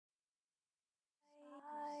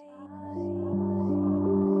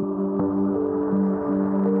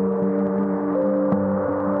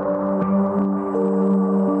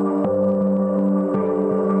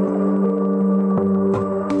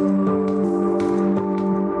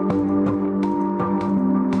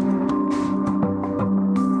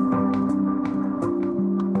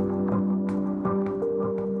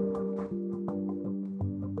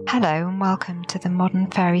welcome to the Modern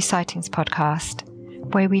Fairy Sightings podcast,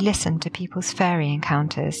 where we listen to people's fairy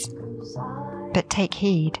encounters. But take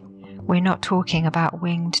heed, we're not talking about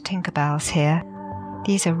winged Tinkerbells here.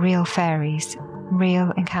 These are real fairies,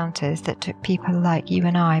 real encounters that took people like you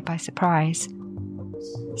and I by surprise.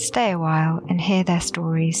 Stay a while and hear their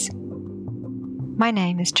stories. My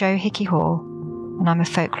name is Jo Hickey Hall, and I'm a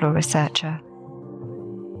folklore researcher.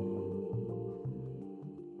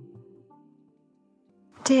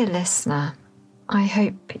 Dear listener, I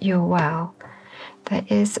hope you're well. There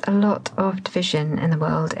is a lot of division in the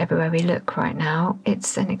world everywhere we look right now.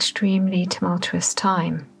 It's an extremely tumultuous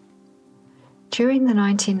time. During the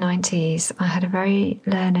 1990s, I had a very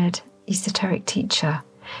learned esoteric teacher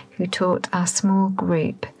who taught our small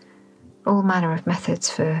group all manner of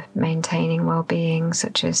methods for maintaining well-being,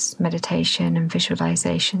 such as meditation and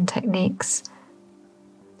visualization techniques.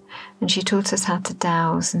 And she taught us how to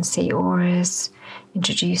dowse and see auras,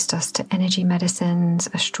 introduced us to energy medicines,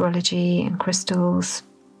 astrology and crystals.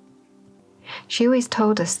 She always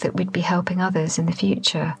told us that we'd be helping others in the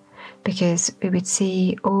future because we would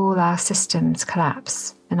see all our systems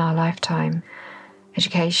collapse in our lifetime: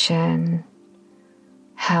 education,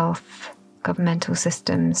 health, governmental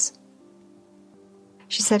systems.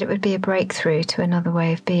 She said it would be a breakthrough to another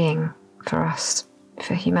way of being for us,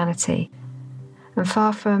 for humanity. And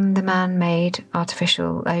far from the man-made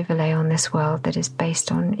artificial overlay on this world that is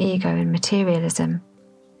based on ego and materialism.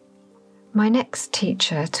 My next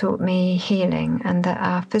teacher taught me healing and that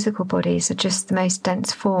our physical bodies are just the most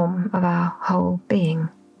dense form of our whole being,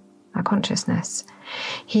 our consciousness.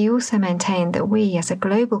 He also maintained that we, as a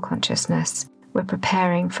global consciousness, were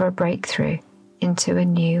preparing for a breakthrough into a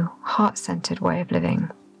new heart-centered way of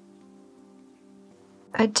living.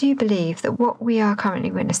 I do believe that what we are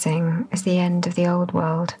currently witnessing is the end of the old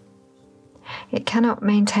world. It cannot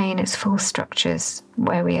maintain its full structures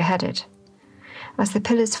where we are headed. As the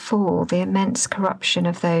pillars fall, the immense corruption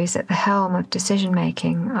of those at the helm of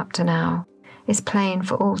decision-making up to now is plain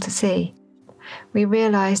for all to see. We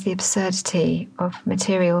realise the absurdity of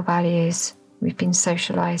material values we've been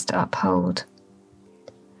socialised to uphold.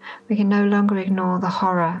 We can no longer ignore the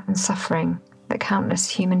horror and suffering that countless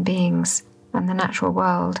human beings and the natural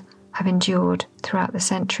world have endured throughout the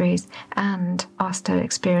centuries and are still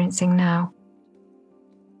experiencing now.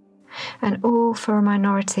 And all for a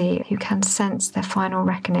minority who can sense their final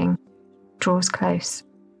reckoning draws close.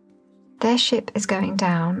 Their ship is going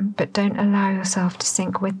down, but don't allow yourself to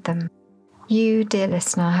sink with them. You, dear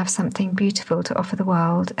listener, have something beautiful to offer the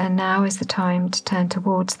world, and now is the time to turn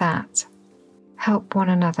towards that. Help one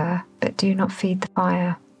another, but do not feed the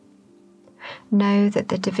fire. Know that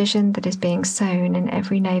the division that is being sown in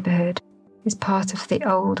every neighbourhood is part of the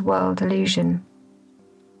old world illusion.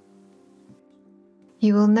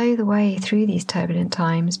 You will know the way through these turbulent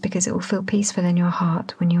times because it will feel peaceful in your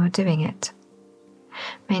heart when you are doing it.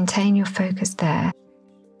 Maintain your focus there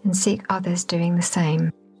and seek others doing the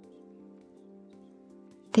same.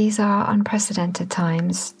 These are unprecedented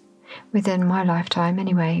times, within my lifetime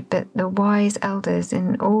anyway, but the wise elders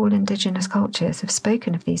in all indigenous cultures have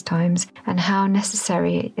spoken of these times and how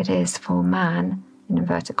necessary it is for man, in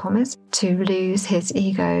inverted commas, to lose his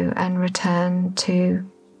ego and return to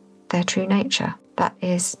their true nature, that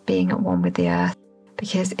is, being at one with the earth,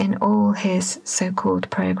 because in all his so-called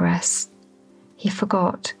progress, he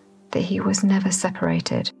forgot that he was never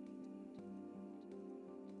separated.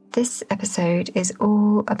 This episode is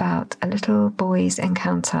all about a little boy's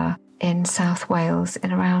encounter in South Wales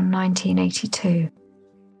in around 1982.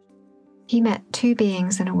 He met two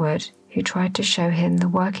beings in a wood who tried to show him the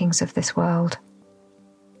workings of this world.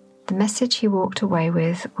 The message he walked away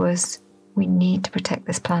with was, we need to protect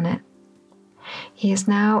this planet. He is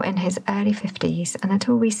now in his early 50s, and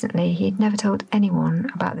until recently he'd never told anyone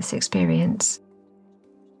about this experience.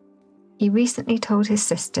 He recently told his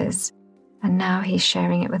sisters, and now he's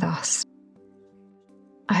sharing it with us.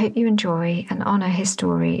 I hope you enjoy and honour his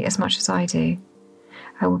story as much as I do.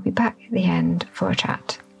 I will be back at the end for a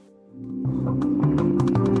chat.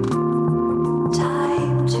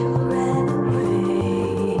 Time to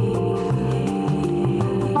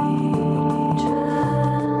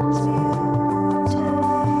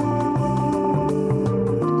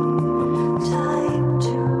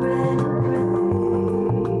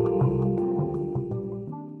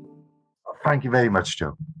Thank you very much,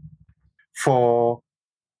 Jo, for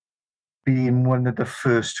being one of the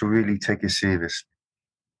first to really take it seriously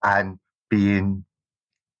and being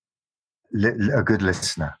a good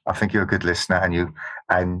listener. I think you're a good listener,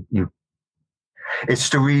 and you. It's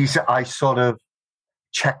the reason I sort of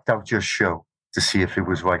checked out your show to see if it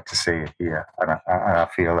was right to say it here, and I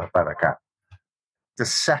feel that I can. The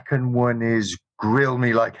second one is grill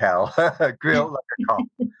me like hell, grill like a cop.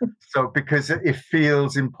 So because it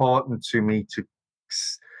feels important to me to,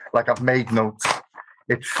 like I've made notes,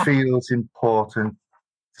 it feels important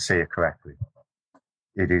to say it correctly.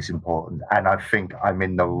 It is important. And I think I'm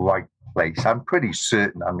in the right place. I'm pretty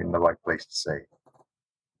certain I'm in the right place to say it.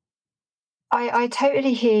 I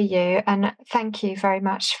totally hear you, and thank you very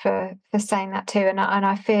much for saying that too. And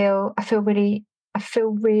I feel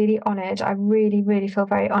really honoured. I really feel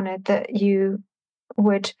very honoured that you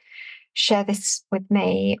would share this with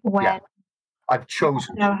me when I've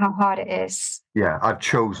chosen I know how hard it is. Yeah, I've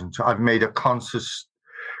chosen to. I've made a conscious,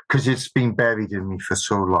 because it's been buried in me for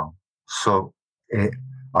so long. So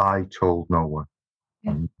I told no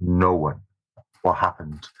one what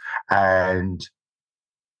happened, and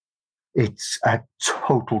it's a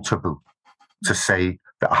total taboo to say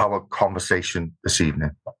that our conversation this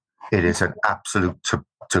evening. It is an absolute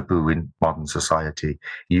taboo in modern society.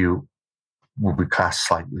 You will be classed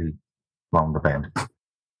slightly wrong the bend.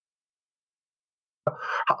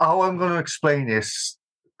 How I'm going to explain this,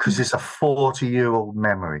 because it's a 40-year-old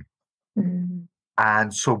memory. Mm.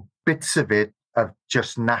 And so bits of it have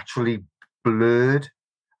just naturally blurred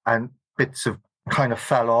and bits have kind of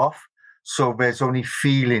fell off. So there's only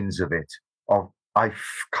feelings of it. I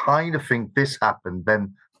kind of think this happened,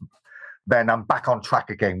 then I'm back on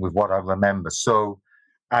track again with what I remember. So,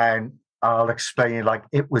 and I'll explain it like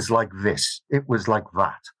it was like this, it was like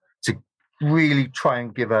that, to really try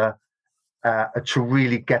and give to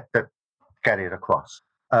really get it across.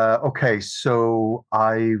 Okay, so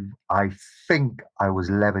I think I was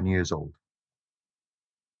 11 years old,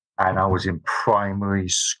 and I was in primary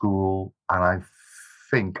school, and I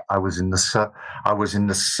think I was in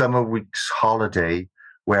the summer weeks holiday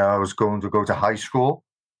where I was going to go to high school.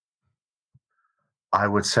 I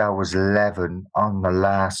would say I was 11 on the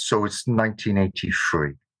last, so it's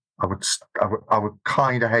 1983. I would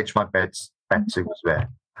kind of hedge my bets it was there,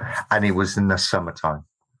 and it was in the summertime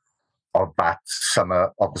of that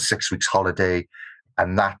summer of the 6 weeks holiday,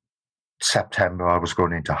 and that September I was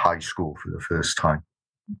going into high school for the first time,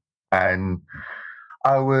 and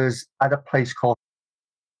I was at a place called,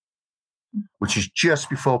 which is just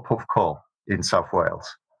before Pwll Call in South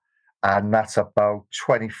Wales, and that's about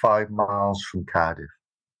 25 miles from Cardiff.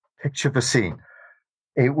 Picture the scene.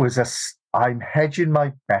 I'm hedging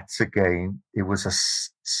my bets again. It was a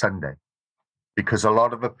Sunday, because a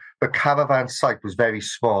lot of the caravan site was very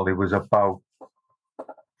small. It was about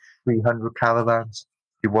 300 caravans.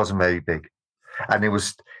 It wasn't very big, and it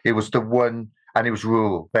was the one, and it was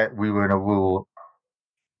rural. We were in a rural.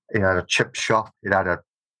 It had a chip shop. It had a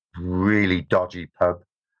really dodgy pub,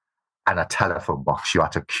 and a telephone box you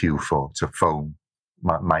had to queue for to phone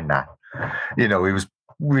my nan. It was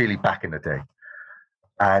really back in the day,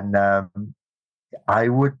 and I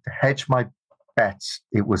would hedge my bets.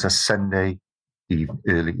 It was a Sunday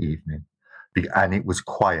early evening, and it was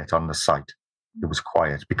quiet on the site. It was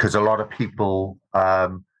quiet because a lot of people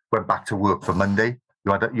went back to work for Monday.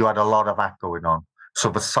 You had a lot of that going on, so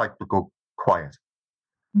the site would go quiet.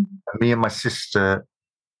 Mm-hmm. Me and my sister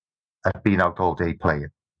had been out all day playing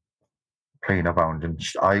around, and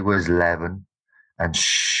I was 11, and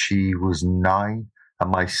she was 9, and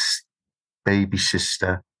my baby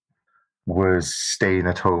sister was staying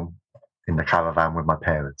at home in the caravan with my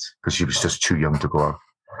parents because she was just too young to go out.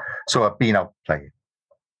 So I'd been out playing,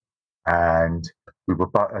 and we were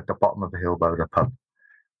at the bottom of the hill by the pub,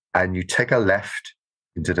 and you take a left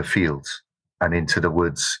into the fields and into the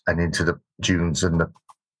woods and into the dunes and the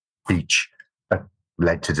beach that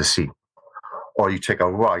led to the sea, or you take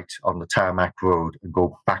a right on the tarmac road and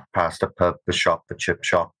go back past the pub, the shop, the chip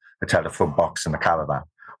shop, the telephone box and the caravan.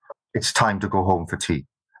 It's time to go home for tea.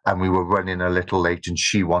 And we were running a little late, and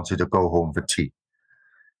she wanted to go home for tea.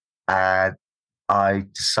 And I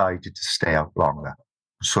decided to stay out longer.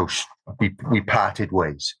 So we parted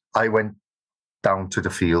ways. I went down to the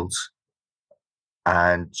fields,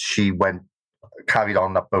 and she carried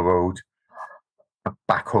on up the road,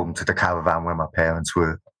 back home to the caravan where my parents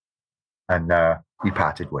were. And we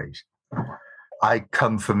parted ways. I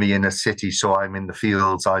come from the inner city, so I'm in the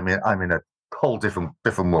fields. I'm in a whole different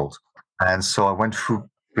world. And so I went through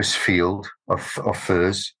this field of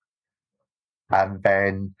firs, and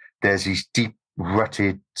then there's these deep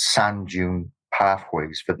rutted sand dune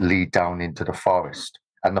pathways that lead down into the forest,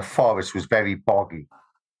 and the forest was very boggy.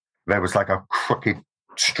 There was like a crooked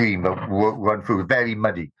stream that run through, very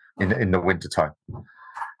muddy in the wintertime,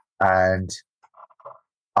 and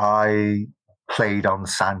I played on the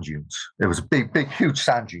sand dunes. It was a big huge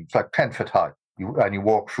sand dunes, like 10 foot high, and you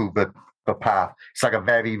walk through the path. It's like a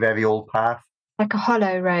very, very old path. Like a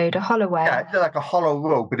hollow road, a hollow way. Yeah, like a hollow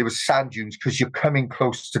road, but it was sand dunes because you're coming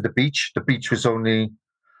close to the beach. The beach was only,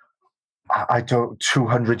 I don't,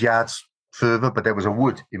 200 yards further, but there was a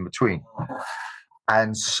wood in between.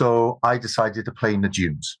 And so I decided to play in the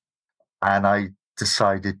dunes, and I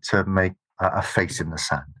decided to make a face in the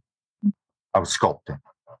sand. I was sculpting.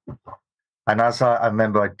 And as I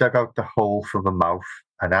remember, I dug out the hole for the mouth,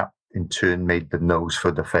 and that in turn made the nose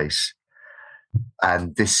for the face.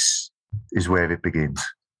 And this is where it begins.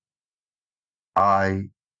 Behind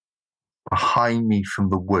me from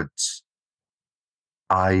the woods,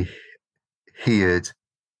 I heard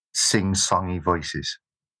sing-songy voices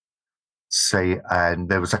and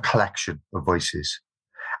there was a collection of voices,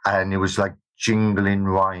 and it was like jingling,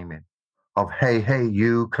 rhyming of, hey,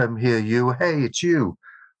 you, come here, you, hey, it's you,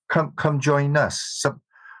 come join us,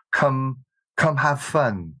 come have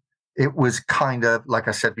fun. It was kind of, like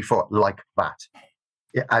I said before, like that.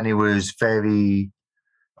 And it was very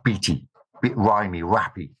beaty, rhymey,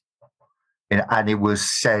 rappy. And it was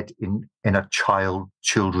said in a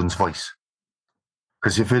children's voice.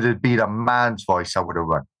 Because if it had been a man's voice, I would have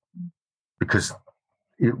run. Because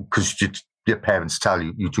your parents tell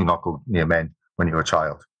you do not go near men when you're a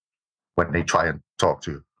child, when they try and talk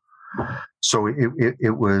to you. So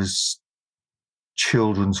it was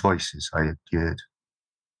children's voices I had heard.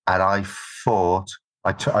 And I thought,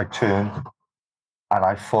 I turned, and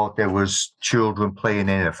I thought there was children playing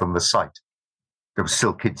in it from the site. There were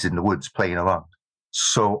still kids in the woods playing around.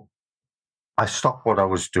 So I stopped what I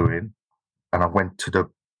was doing, and I went to the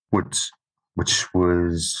woods, which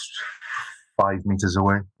was 5 meters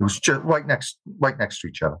away. It was just right next to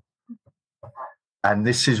each other. And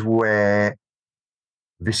this is where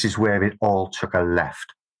it all took a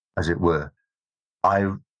left, as it were.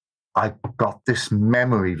 I got this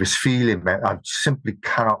memory, this feeling. I simply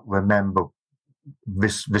cannot remember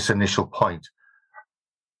this initial point.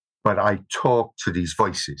 But I talked to these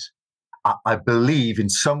voices. I believe in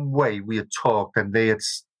some way we had talked, and they had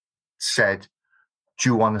said, do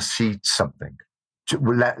you want to see something?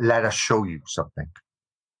 Let us show you something.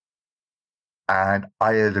 And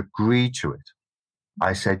I had agreed to it.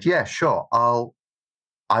 I said, yeah, sure,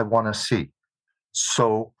 I want to see.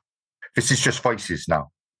 So this is just voices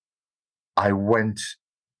now. I went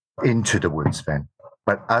into the woods then.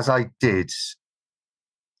 But as I did,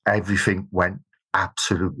 everything went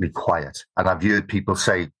absolutely quiet. And I've heard people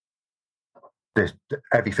say this,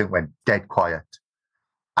 everything went dead quiet.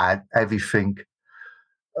 And everything,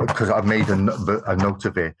 because I made a note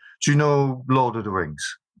of it. Do you know Lord of the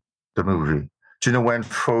Rings, the movie? Do you know when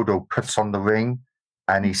Frodo puts on the ring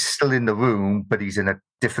and he's still in the room, but he's in a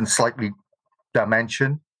different, slightly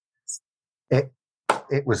dimension? It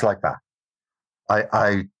was like that.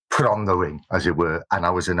 I put on the ring, as it were, and I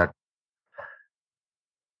was in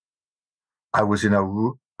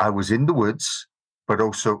the woods, but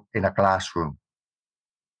also in a glass room.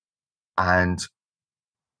 And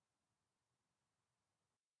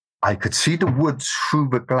I could see the woods through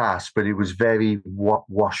the glass, but it was very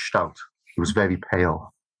washed out. It was very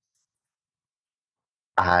pale.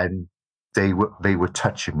 And they were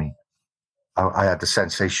touching me. I had the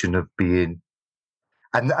sensation of being,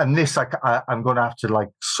 and this, I'm going to have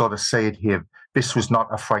to sort of say it here. This was not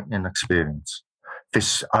a frightening experience.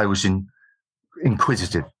 I was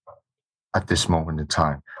inquisitive at this moment in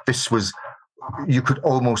time. This was, you could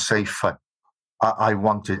almost say, fun. I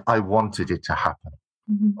wanted it to happen.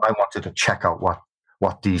 Mm-hmm. I wanted to check out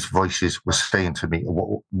what these voices were saying to me.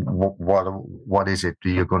 What is it that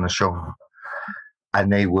you're going to show me?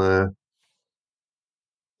 And they were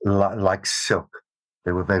like silk.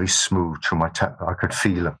 They were very smooth through my I could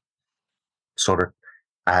feel them, sort of,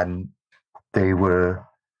 and they were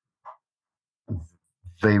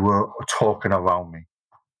talking around me,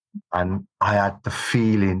 and I had the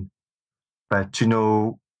feeling that, do you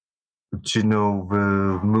know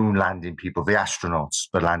the moon landing people, the astronauts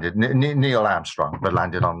that landed, Neil Armstrong, that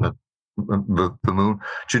landed on the moon?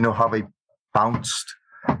 Do you know how they bounced?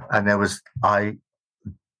 And there was the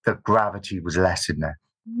gravity was less in there.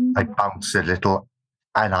 I bounced a little,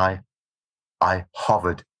 and I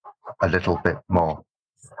hovered a little bit more,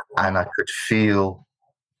 and I could feel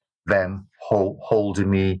them holding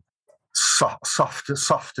me soft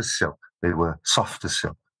as silk. They were soft as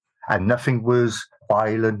silk, and nothing was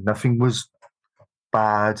violent, nothing was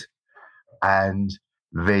bad. And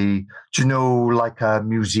do you know, like a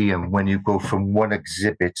museum, when you go from one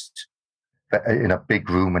exhibit in a big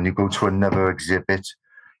room and you go to another exhibit,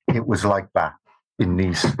 it was like that in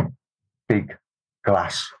these big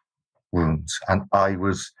glass rooms. And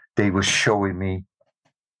they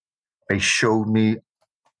showed me,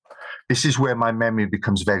 this is where my memory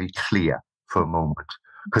becomes very clear for a moment.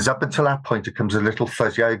 Because up until that point, it comes a little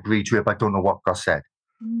fuzzy. I agree to it, but I don't know what got said.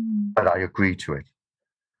 But I agree to it.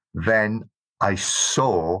 Then I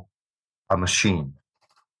saw a machine.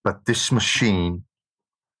 But this machine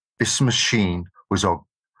was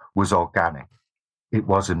organic. It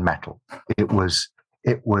wasn't metal. It was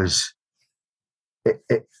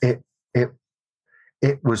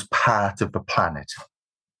part of the planet.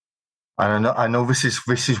 And I know this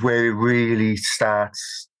is where it really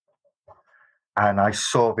starts. And I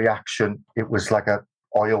saw the action. It was like a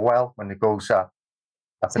oil well when it goes up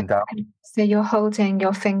and down. So you're holding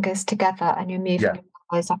your fingers together and you're moving your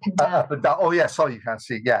eyes up and down. Up and down. Oh yeah, sorry, you can't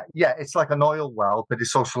see. Yeah. It's like an oil well, but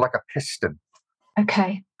it's also like a piston.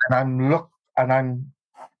 Okay. And I'm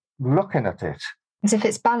looking at it as if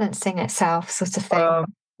it's balancing itself, sort of thing.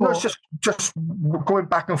 No, it's just going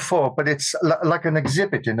back and forth, but it's like an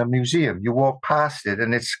exhibit in a museum. You walk past it,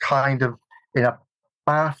 and it's kind of in a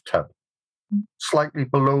bathtub, slightly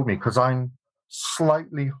below me, because I'm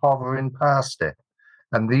slightly hovering past it.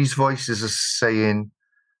 And these voices are saying,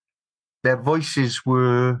 their voices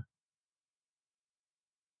were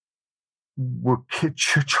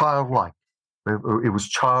childlike. It was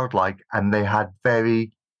childlike, and they had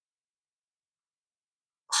very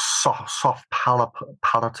soft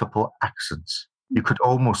palatable accents. You could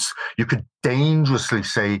dangerously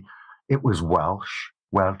say it was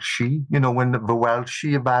Welshie. You know, when the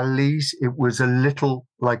Welshie valleys, it was a little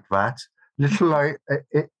like that, little like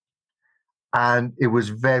it, and it was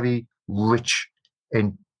very rich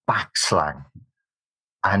in back slang.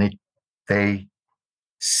 And they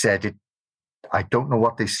said it. I don't know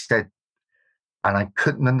what they said, and I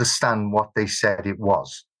couldn't understand what they said it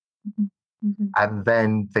was. Mm-hmm. Mm-hmm. And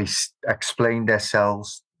then they explained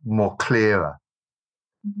themselves more clearer.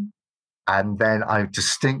 Mm-hmm. And then I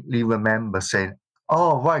distinctly remember saying,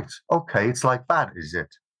 "Oh, right, okay, it's like that, is it?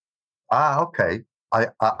 Ah, okay." I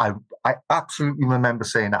absolutely remember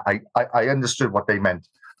saying that. I understood what they meant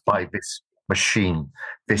by this machine,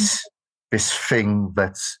 this thing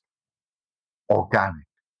that's organic.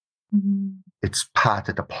 Mm-hmm. It's part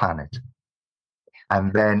of the planet.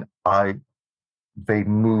 And then they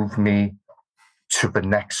moved me to the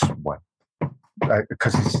next one,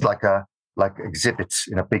 because it's like exhibits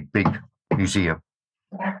in a big museum.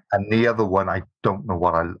 Yeah. And the other one, I don't know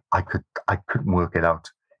what I couldn't work it out.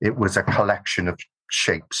 It was a collection of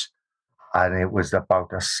shapes, and it was about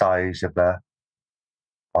the size of a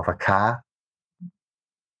car.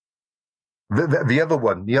 The other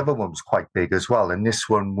one was quite big as well, and this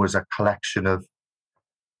one was a collection of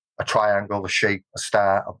a triangle, a shape, a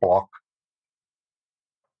star, a block,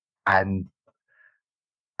 and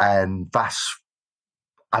I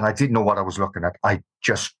didn't know what I was looking at. I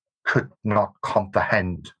just could not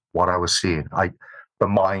comprehend what I was seeing. The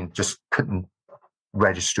mind just couldn't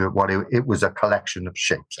register it was a collection of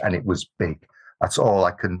shapes, and it was big. That's all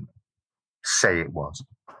I can say it was.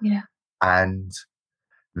 Yeah. And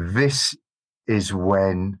this is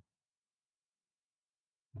when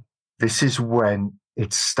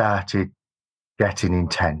it started getting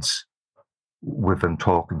intense with them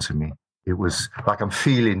talking to me. It was like, I'm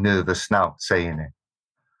feeling nervous now saying it.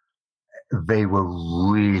 They were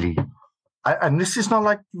really, and this is not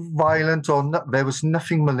like violent or there was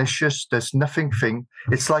nothing malicious. There's nothing.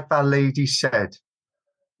 It's like that lady said,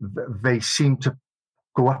 they seem to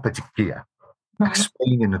go up a gear,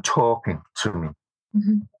 explaining and talking to me.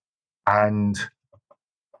 Mm-hmm. And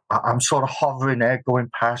I'm sort of hovering there, going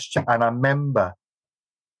past you. And I remember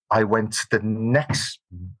I went to the next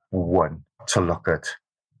one to look at.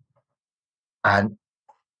 And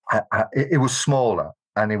it was smaller,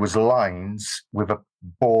 and it was lines with a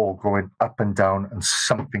ball going up and down and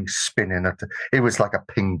something spinning. It was like a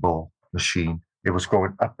ping ball machine. It was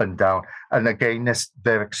going up and down. And again,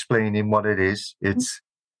 they're explaining what it is.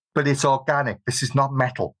 But it's organic. This is not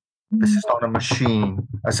metal. This is not a machine,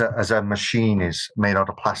 as a machine is made out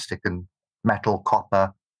of plastic and metal,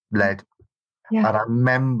 copper, lead. Yeah. And I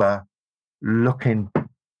remember looking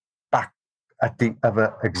back at the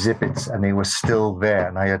other exhibits, and they were still there,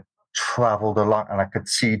 and I had traveled along, and I could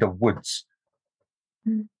see the woods.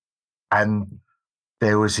 And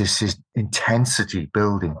there was this intensity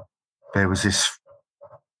building. There was this,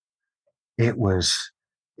 it was,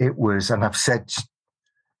 and I've said,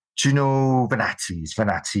 do you know the Nazis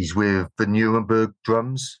with the Nuremberg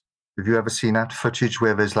drums? Have you ever seen that footage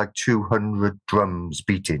where there's like 200 drums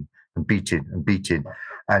beating and beating and beating,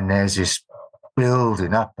 and there's this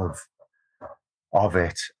building up of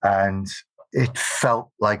it, and it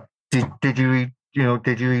felt like, did you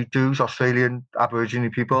read those Australian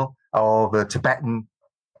Aboriginal people or the Tibetan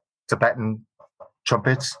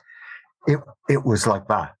trumpets? It was like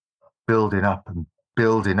that. building up and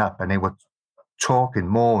building up, and they were talking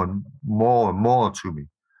more and more and more to me.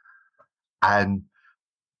 And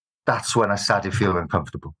that's when I started feeling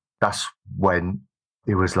uncomfortable. That's when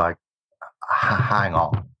it was like, hang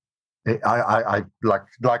on. I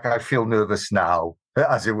like I feel nervous now,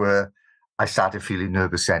 as it were. I started feeling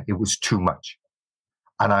nervous then. It was too much.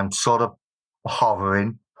 And I'm sort of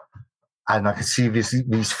hovering, and I could see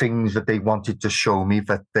these things that they wanted to show me,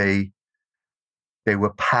 that they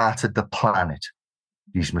were part of the planet,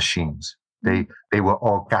 these machines. They were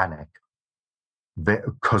organic.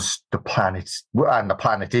 Because the planet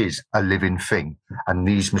is a living thing, and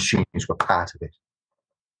these machines were part of it.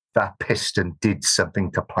 That piston did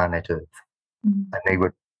something to planet Earth, and they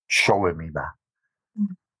were showing me that.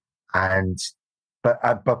 And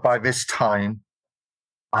but by this time,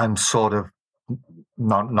 I'm sort of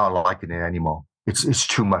not liking it anymore. It's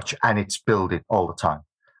too much, and it's building all the time.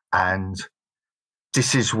 And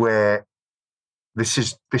this is where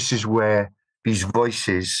these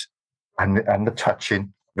voices and the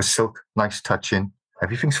touching, the silk, nice touching,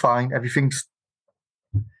 everything's fine. Everything's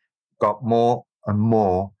got more and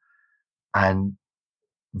more, and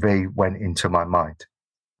they went into my mind.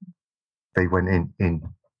 They went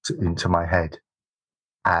into my head.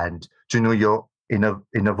 And do you know your inner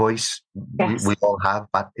voice? Yes. We all have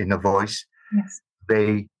that inner voice. Yes.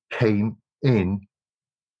 They came in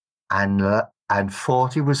and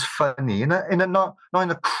thought it was funny, in a not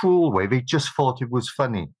in a cruel way. They just thought it was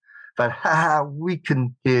funny. That we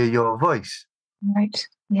can hear your voice. Right.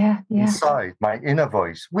 Yeah. Inside my inner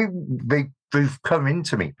voice. They've come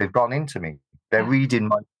into me. They've gone into me. They're reading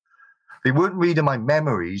they weren't reading my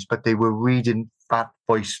memories, but they were reading that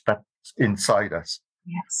voice that's inside us.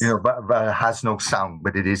 Yes. You know, that has no sound,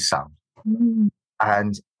 but it is sound.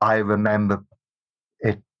 And I remember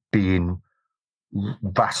it being,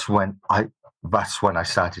 that's when I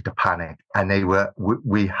started to panic. And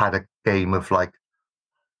we had a game of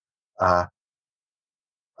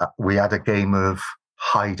we had a game of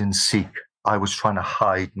hide and seek. I was trying to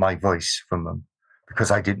hide my voice from them because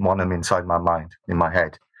I didn't want them inside my mind, in my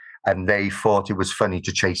head. And they thought it was funny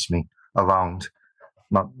to chase me around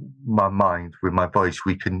my mind with my voice.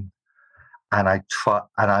 And I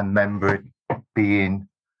remember it being,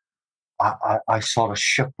 I sort of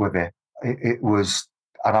shook with it. It was,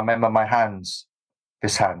 and I remember my hands,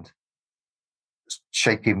 this hand,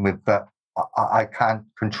 shaking with that. I can't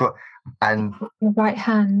control. And your right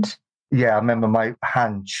hand. Yeah, I remember my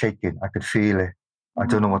hand shaking. I could feel it. I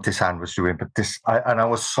don't know what this hand was doing, but I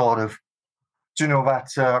was sort of, do you know that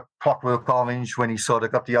Clockwork Orange when he sort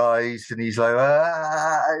of got the eyes and he's like,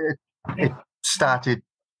 it started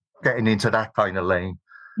getting into that kind of lane.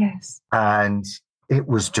 Yes. And it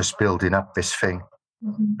was just building up this thing.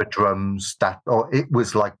 The drums, it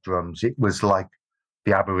was like drums. It was like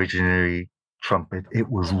the Aboriginal trumpet. It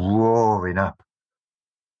was roaring up.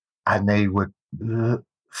 And they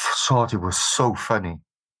thought it was so funny.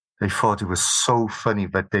 They thought it was so funny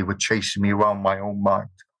that they were chasing me around my own mind.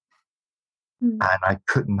 And I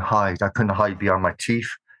couldn't hide. I couldn't hide behind my teeth.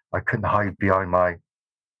 I couldn't hide behind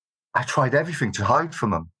I tried everything to hide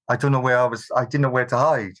from them. I don't know where I didn't know where to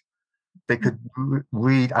hide. They could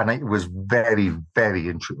read, and it was very, very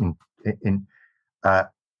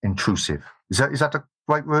intrusive. Is that the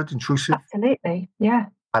right word? Intrusive? Absolutely, yeah.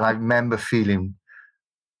 And I remember feeling,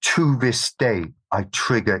 to this day, I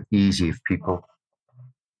trigger easy if people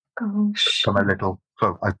Gosh. come a little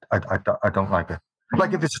close. I don't like it.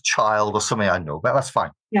 Like if it's a child or something I know, but that's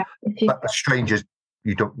fine. Yeah. But strangers,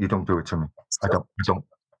 you don't do it to me. I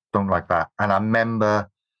don't like that. And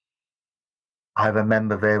I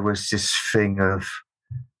remember there was this thing of,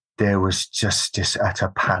 there was just this utter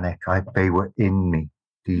panic. They were in me.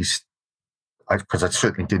 Because I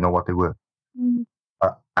certainly didn't know what they were.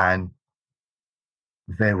 And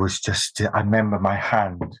there was just, I remember my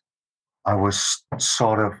hand. I was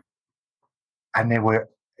sort of, and they were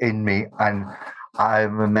in me. And I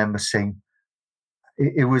remember saying,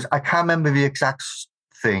 it was, I can't remember the exact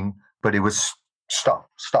thing, but it was, stop,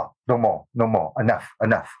 no more, enough,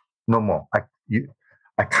 no more. I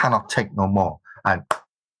cannot take no more. And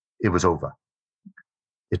it was over.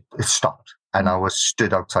 It stopped. And I was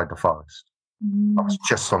stood outside the forest. I was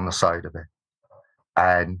just on the side of it.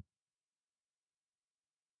 And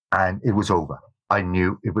it was over. I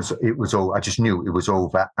knew it was over. I just knew it was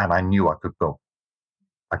over, and I knew I could go.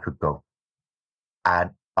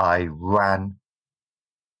 And I ran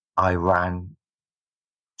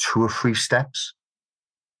 2 or 3 steps,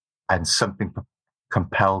 and something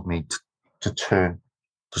compelled me to turn,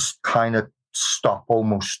 just kind of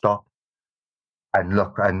almost stop, and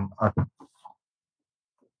look. And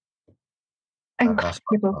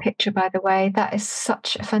Incredible picture, by the way. That is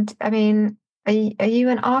such a fun. I mean, are you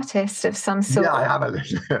an artist of some sort? Yeah, I am a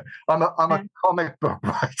little. I'm a comic book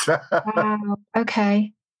writer. Wow.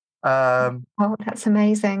 Okay. Oh, that's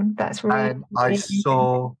amazing. That's really. And I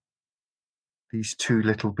saw these two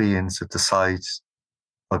little beings at the sides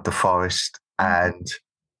of the forest, and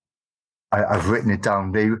I've written it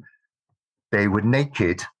down. They were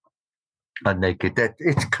naked.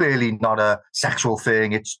 It's clearly not a sexual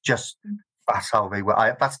thing. It's just that's how they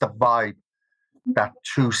were. That's the vibe. That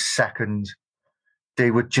 2 second, they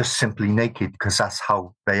were just simply naked because that's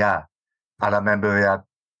how they are. And I remember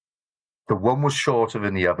the one was shorter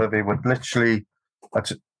than the other. They were literally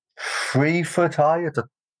 3 foot high at the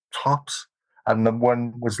tops, and the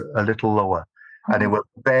one was a little lower. And it was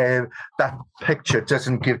there. That picture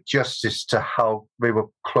doesn't give justice to how they were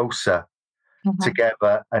closer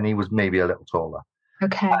together, and he was maybe a little taller.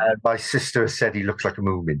 Okay. My sister said he looks like a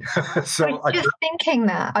moomin. So I was just thinking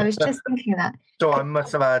that. So I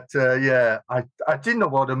must have had, I didn't know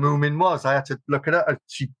what a moomin was. I had to look it up.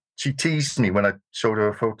 She teased me when I showed her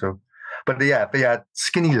a photo. But yeah, they had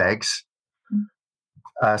skinny legs,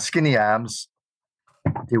 skinny arms.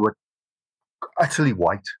 They were utterly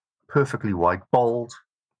white, perfectly white, bald.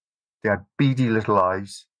 They had beady little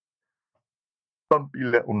eyes, bumpy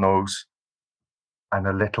little nose, and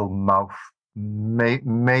a little mouth.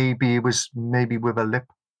 Maybe with a lip.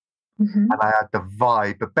 And I had the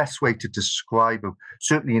vibe. The best way to describe them,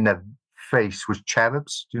 certainly in their face, was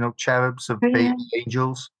cherubs. Do you know cherubs of baby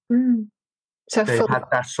angels? So they had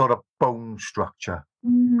that sort of bone structure.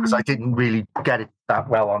 Because I didn't really get it that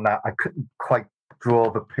well on that. I couldn't quite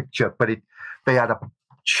draw the picture, but they had a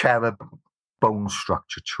cherub bone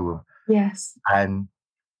structure to them. Yes. And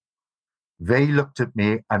they looked at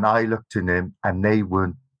me, and I looked at them, and they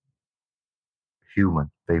weren't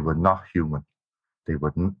human. They were not human. They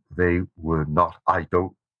were not. I'm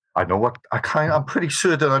pretty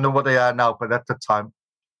certain I know what they are now, but at the time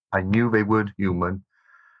I knew they weren't human.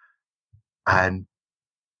 And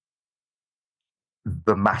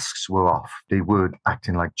the masks were off. They weren't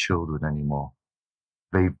acting like children anymore.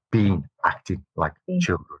 They've been acting like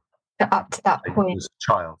children. Up to that point. As a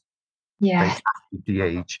child. Yeah. They acted the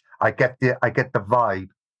age. I get the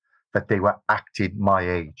vibe that they were acting my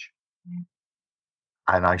age.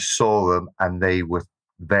 And I saw them, and they were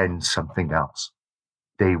then something else.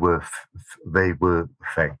 They were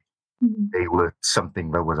fake. They were something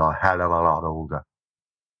that was a hell of a lot older.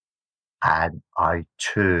 And I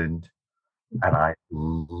turned, and I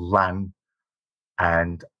ran,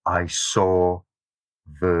 and I saw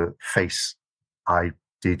the face I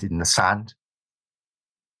did in the sand.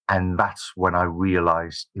 And that's when I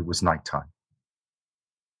realized it was nighttime.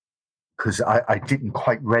 Because I didn't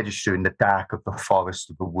quite register in the dark of the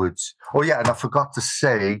forest, of the woods. Oh, yeah, and I forgot to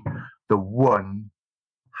say the one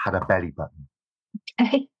had a belly button.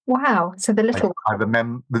 Hey, wow. So the little one. I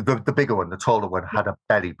remember the bigger one, the taller one, had a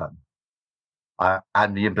belly button.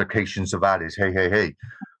 And the implications of that is, hey.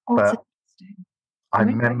 Oh, but I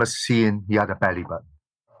remember seeing he had a belly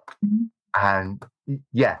button. And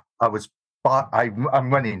yeah,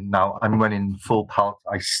 I'm running now. I'm running full pelt.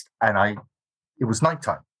 It was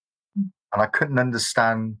nighttime. And I couldn't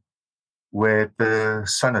understand where the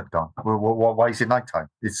sun had gone. Why is it nighttime?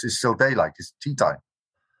 It's still daylight. It's tea time.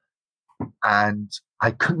 And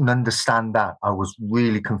I couldn't understand that. I was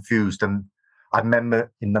really confused. And I remember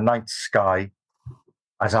in the night sky,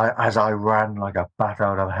 as I ran like a bat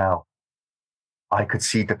out of hell, I could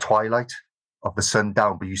see the twilight of the sun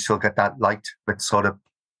down, but you still get that light that sort of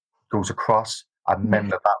goes across. I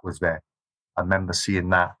remember that was there. I remember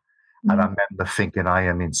seeing that. And I remember thinking, I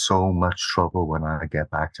am in so much trouble when I get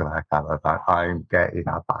back to that caravan. I'm getting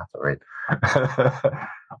a battering.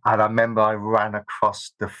 And I remember I ran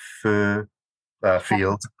across the fir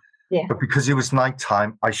field. Yeah. But because it was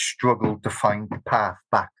nighttime, I struggled to find the path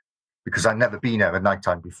back because I'd never been there at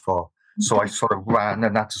nighttime before. So I sort of ran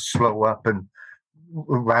and had to slow up and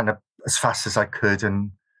ran as fast as I could.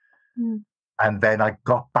 And then I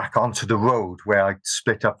got back onto the road where I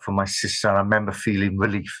split up from my sister. And I remember feeling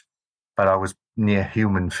relief. But I was near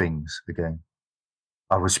human things again.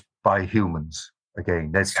 I was by humans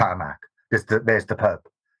again. There's tarmac. There's the pub.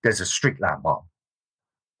 There's a street lamp on.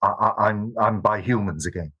 I'm by humans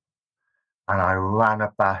again. And I ran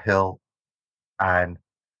up that hill and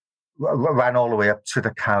ran all the way up to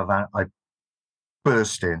the caravan. I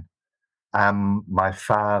burst in, and my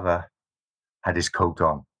father had his coat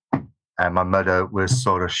on. And my mother was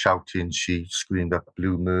sort of shouting. She screamed up,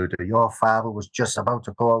 "Blue murder. Your father was just about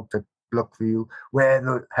to go out to look for you. Where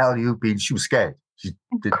the hell you been?" She was scared. She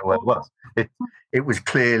didn't know where it was. It was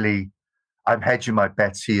clearly I'm hedging my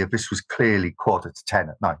bets here. This was clearly 9:45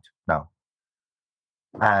 at night now.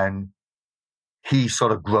 And he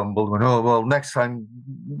sort of grumbled, went, oh, well, next time,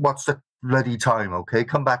 what's the bloody time, okay?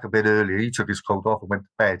 Come back a bit earlier. He took his coat off and went to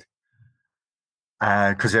bed.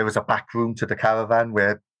 Because there was a back room to the caravan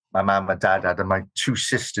where my mum and dad had, and my two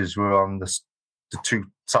sisters were on the two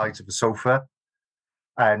sides of the sofa,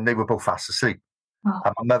 and they were both fast asleep. Oh.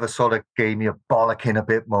 And my mother sort of gave me a bollocking a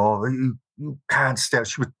bit more. You can't stay.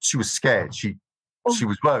 She was scared. She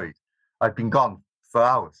was worried. I'd been gone for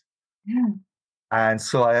hours. Yeah. And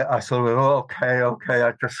so I sort of went, oh, okay.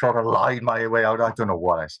 I just sort of lied my way out. I don't know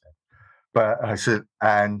what I said. But I said,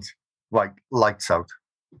 and like, lights out.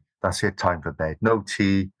 That's it, time for bed. No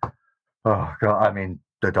tea. Oh, God, I'm in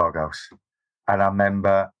the doghouse. And I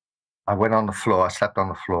remember I went on the floor. I slept on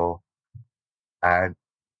the floor. And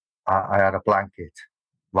I had a blanket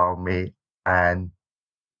around me. And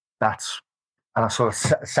I sort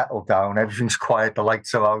of settled down. Everything's quiet. The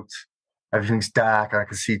lights are out. Everything's dark. And I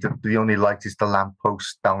can see the only light is the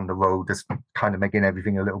lamppost down the road. That's kind of making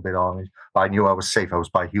everything a little bit orange. But I knew I was safe. I was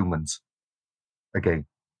by humans. Again,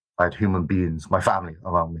 I had human beings, my family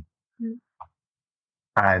around me. Mm.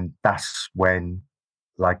 And that's when,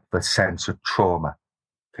 like, the sense of trauma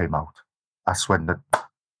came out. That's when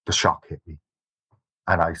the shock hit me.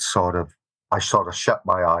 And I sort of shut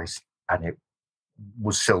my eyes, and it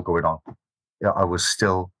was still going on. I was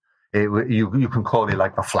still, you can call it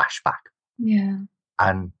like a flashback. Yeah.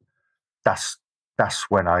 And that's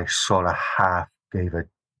when I sort of half gave a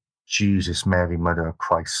Jesus, Mary, Mother of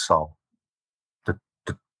Christ soul.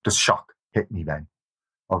 The shock hit me then.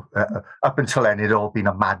 Up until then, it had all been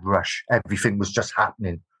a mad rush. Everything was just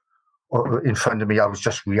happening in front of me. I was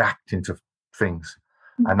just reacting to things.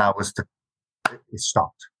 Mm-hmm. And it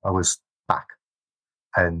stopped. I was back.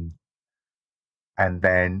 And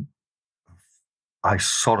then I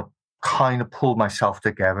sort of kind of pulled myself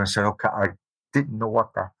together and said, okay, I didn't know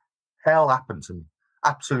what the hell happened to me.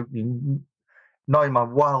 Absolutely not in my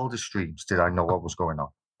wildest dreams did I know what was going on.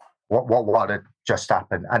 What had just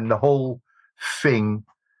happened. And the whole thing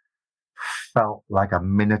felt like a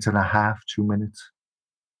minute and a half, 2 minutes.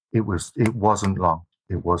 It wasn't long.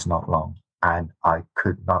 It was not long. And I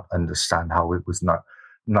could not understand how it was not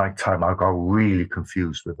nighttime. I got really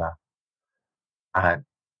confused with that. And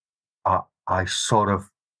I sort of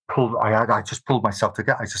I just pulled myself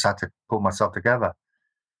together. I just had to pull myself together.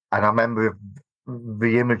 And I remember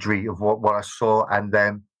the imagery of what I saw, and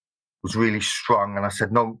then was really strong. And I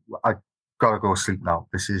said, no, I got to go to sleep now.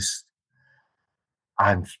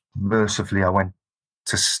 And mercifully, I went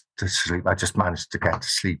to sleep. I just managed to get to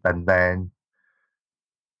sleep. And then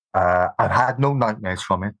I've had no nightmares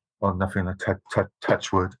from it or nothing,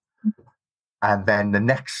 touch wood. And then the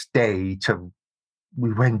next day,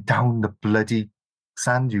 we went down the bloody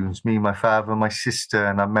sand dunes, me, my father, and my sister.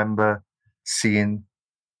 And I remember seeing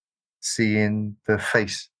the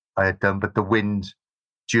face I had done, but the wind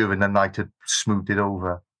during the night had smoothed it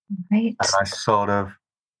over. Right. And I sort of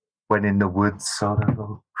went in the woods, sort of,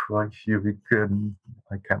 oh Christ,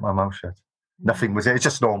 I kept my mouth shut. Nothing was, it's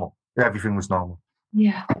just normal. Everything was normal.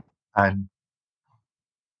 Yeah. And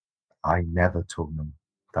I never told them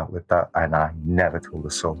that, and I never told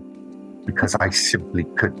the soul, because I simply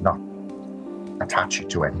could not attach it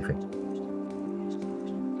to anything.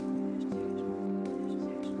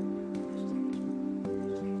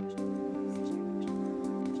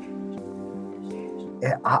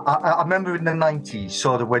 I remember in the 90s,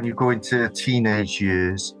 sort of when you go into teenage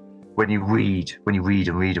years, when you read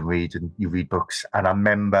and you read books. And I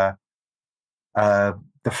remember, I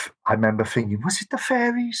remember thinking, was it the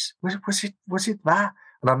fairies? Was it that?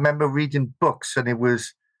 And I remember reading books, and it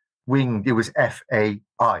was winged. It was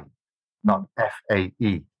F-A-I, not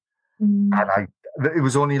F-A-E. And it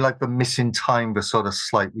was only like the missing time that sort of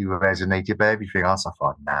slightly resonated, but everything else I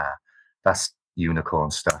thought, nah, that's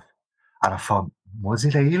unicorn stuff. And I thought, was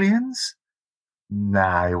it aliens?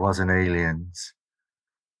 Nah, it wasn't aliens.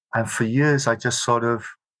 And for years, I just sort of,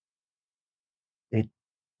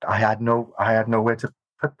 I had nowhere to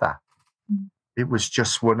put that. It was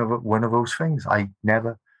just one of those things. I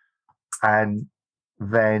never, and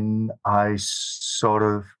then I sort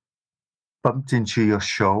of bumped into your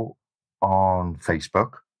show on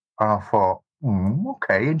Facebook, and I thought,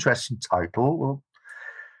 okay, interesting title.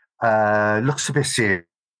 Looks a bit serious.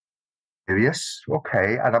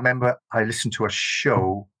 Okay. And I remember I listened to a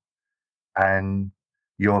show, and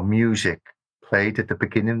your music played at the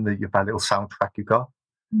beginning, that little soundtrack you got.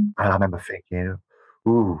 And I remember thinking,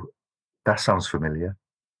 ooh, that sounds familiar.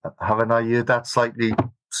 Haven't I heard that slightly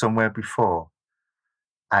somewhere before?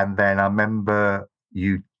 And then I remember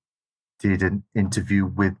you did an interview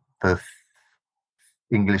with the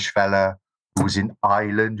English fella who was in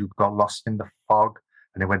Ireland, who got lost in the fog,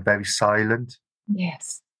 and it went very silent.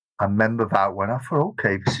 Yes. I remember that one. I thought,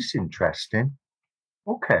 okay, this is interesting.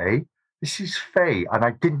 Okay, this is Fae, and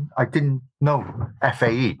I didn't know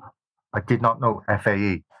FAE. I did not know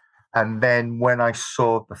FAE, and then when I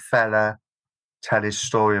saw the fella tell his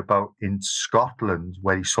story about in Scotland,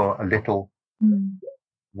 where he saw a little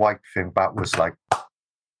white thing, that was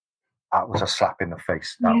a slap in the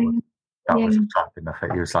face. That was a slap in the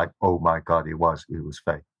face. It was like, oh my God, it was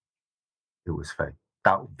Fae. It was Fae.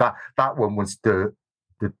 That one was the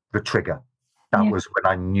trigger. That was when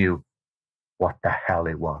I knew what the hell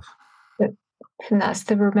it was. And that's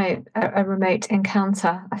a remote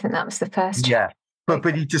encounter. I think that was the first. Yeah,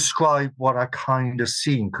 but he described what I kind of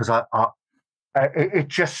seen, because it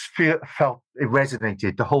just felt, it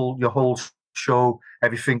resonated. Your whole show,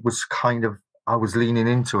 everything was kind of, I was leaning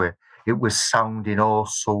into it. It was sounding all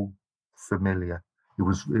so familiar. It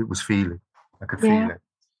was feeling. I could feel it,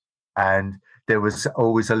 and there was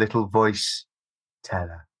always a little voice, tell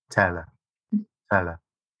her.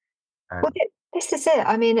 Well, this is it.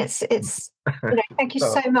 I mean, it's thank you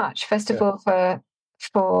so much, first of all,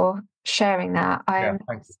 for sharing that. I'm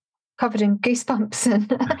covered in goosebumps,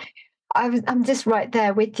 and I'm just right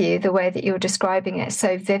there with you. The way that you're describing it,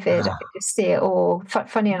 so vivid. I could just see it all.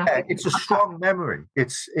 Funny enough, it's a strong memory.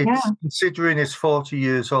 It's considering it's 40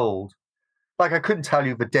 years old. Like, I couldn't tell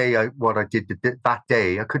you the day what I did that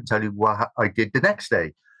day. I couldn't tell you what I did the next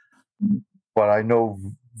day, but I know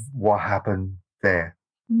what happened there.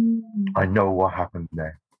 I know what happened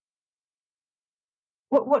there.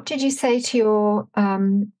 What did you say to your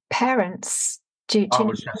parents? I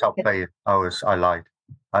was just out playing. I lied.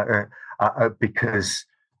 Because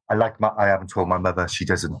I haven't told my mother. She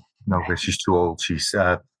doesn't know this. She's too old. She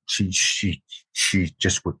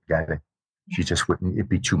just wouldn't get it. She just wouldn't. It'd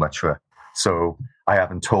be too much for her. So I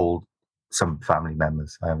haven't told some family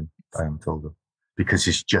members. I haven't told them, because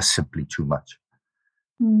it's just simply too much.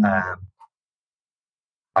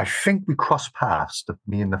 I think we crossed paths,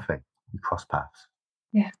 me and the Fae. We crossed paths.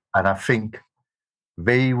 Yeah. And I think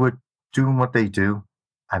they were doing what they do,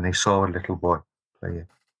 and they saw a little boy playing.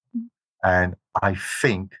 And I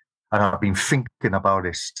think, and I've been thinking about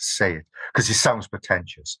this to say it, because it sounds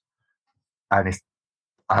pretentious. And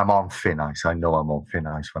I'm on thin ice. I know I'm on thin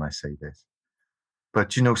ice when I say this.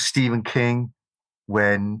 But, Stephen King,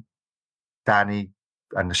 when Danny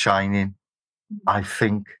and The Shining, I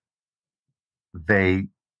think they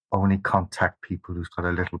only contact people who's got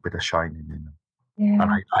a little bit of shining in them. Yeah.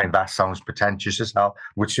 And that sounds pretentious as hell,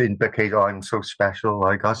 which indicates, I'm so special,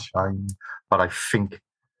 I got shine. But I think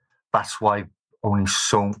that's why only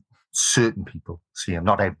certain people see them,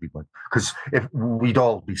 not everyone. Because if we'd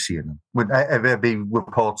all be seeing them, there'd be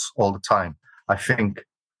reports all the time. I think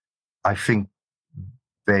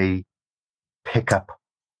they pick up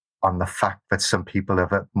on the fact that some people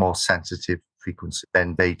have a more sensitive frequency,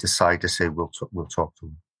 then they decide to say, we'll talk to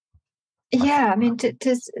them. Yeah, I mean,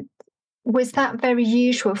 was that very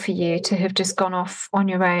usual for you to have just gone off on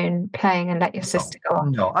your own playing and let your sister go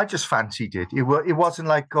on? No, I just fancied it. It wasn't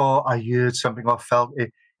like, I heard something or felt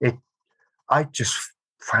it. I just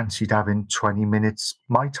fancied having 20 minutes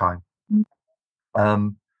my time.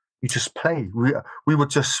 You just play. We were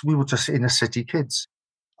just inner city kids.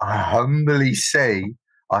 I humbly say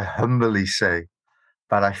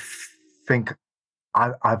that I think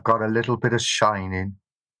I've got a little bit of shining,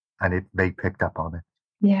 and they picked up on it.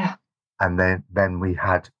 Yeah. And then we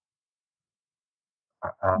had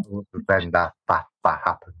then that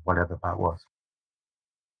happened, whatever that was.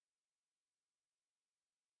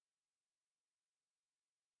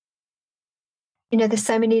 There's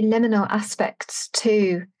so many liminal aspects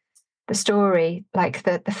to the story, like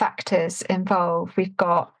the factors involved. We've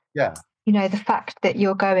got the fact that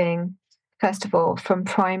you're going, first of all, from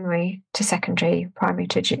primary to secondary, primary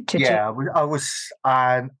to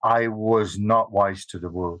I was not wise to the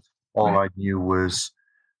world. All I knew was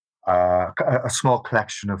a small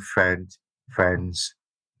collection of friends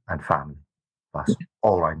and family. That's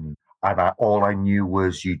all I knew. And all I knew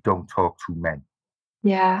was, you don't talk to men.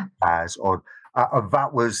 Yeah. That's all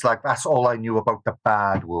I knew about the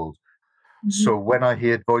bad world. Mm-hmm. So when I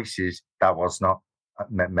heard voices, that was not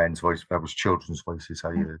men's voice, that was children's voices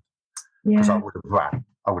I heard. Because I would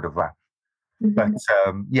have ran. Mm-hmm. But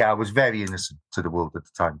I was very innocent to the world at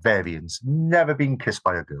the time. Very innocent. Never been kissed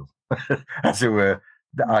by a girl. As it were,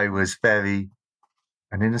 I was very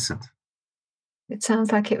innocent. It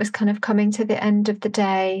sounds like it was kind of coming to the end of the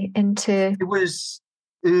day into... It was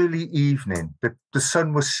early evening. The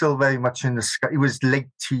sun was still very much in the sky. It was late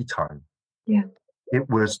tea time. Yeah. It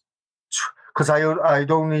was... Because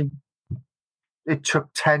I'd only it took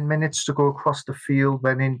 10 minutes to go across the field,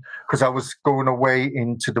 because I was going away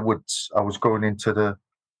into the woods. I was going into the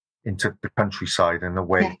countryside and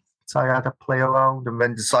away. Yeah. So I had to play around and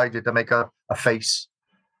then decided to make a face.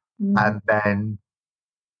 And then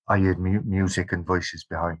I heard music and voices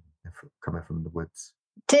behind me coming from the woods.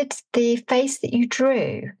 Did the face that you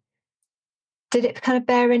drew, did it kind of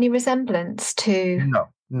bear any resemblance to? No.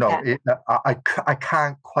 Yeah. I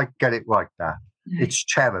can't quite get it right there. No. It's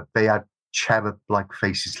cherub. They had cherub-like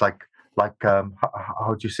faces, like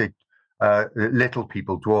how do you say, little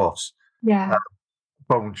people, dwarfs. Yeah.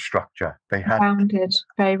 Bone structure. They had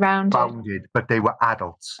very rounded. Rounded, but they were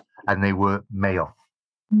adults and they were male.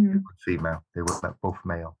 They were female. They were both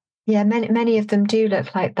male. Yeah, many of them do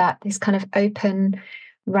look like that. These kind of open,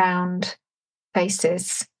 round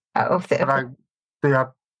faces they had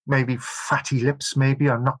maybe fatty lips. Maybe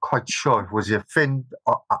I'm not quite sure. It was a thin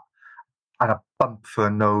and a bump for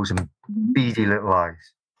a nose and beady little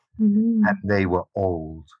eyes, and they were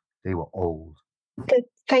old. They were old. The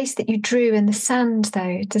face that you drew in the sand,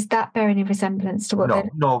 though, does that bear any resemblance to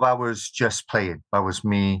what? No, that was just playing. That was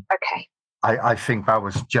me. Okay. I think that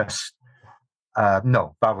was just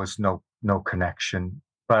no. That was no connection.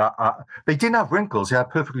 But they didn't have wrinkles. They had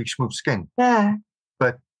perfectly smooth skin. Yeah.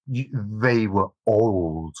 But they were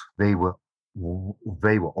old. They were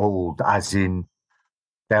old, as in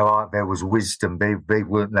there was wisdom. They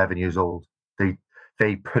weren't 11 years old.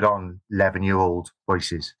 They put on 11-year-old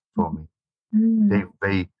voices for me. They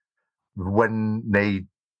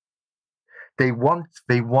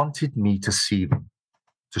wanted me to see them,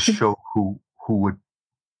 to show who had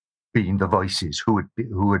been the voices, who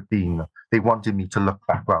had been. They wanted me to look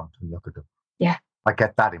back round and look at them. Yeah, I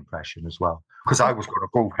get that impression as well, because I was going to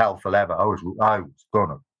go hell for leather. I was going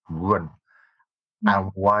to run,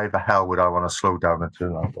 and why the hell would I want to slow down and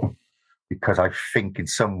turn around? Because I think in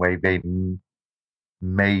some way they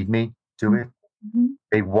made me do it.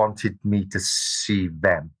 They wanted me to see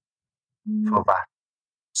them for that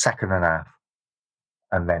second and a half,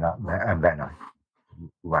 and then I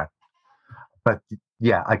ran. But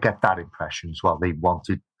yeah, I get that impression as well. They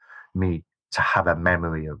wanted me to have a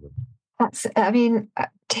memory of them.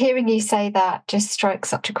 Hearing you say that just strikes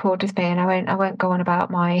such a chord with me, and I won't go on about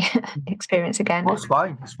my experience again. Oh, it's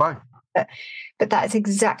fine. But that is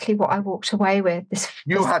exactly what I walked away with.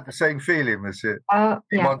 You had the same feeling, was it? Yeah,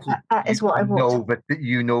 that is what I walked.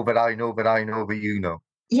 You know, but I know, but I know, but you know.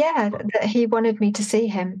 Yeah, that he wanted me to see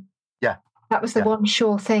him. Yeah. That was the one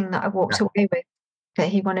sure thing that I walked away with, that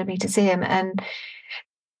he wanted me to see him. And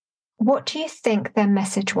what do you think their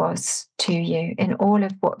message was to you in all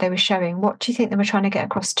of what they were showing? What do you think they were trying to get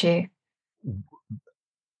across to you?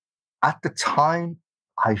 At the time,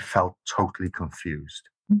 I felt totally confused.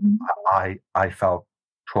 I felt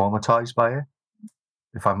traumatized by it.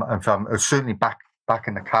 If I'm certainly back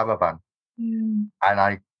in the caravan, and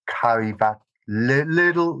I carry that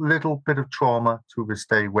little bit of trauma to this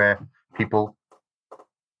day, where people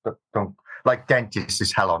don't like dentists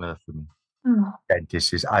is hell on earth for me.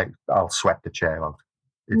 Dentists is I'll sweat the chair out.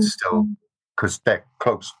 It's still because they're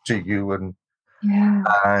close to you, and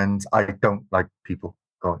I don't like people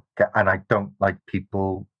going, and I don't like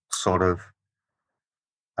people sort of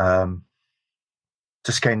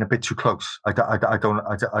just getting a bit too close. I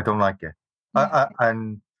don't like it.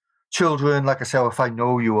 And children, like I say, if I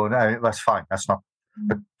know you, that's fine. That's not.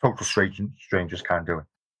 But total strangers can't do it.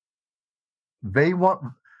 They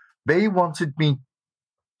wanted me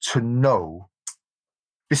to know.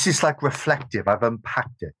 This is like reflective. I've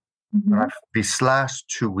unpacked it. These last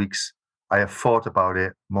 2 weeks, I have thought about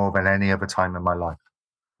it more than any other time in my life,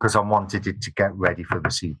 because I wanted it to get ready for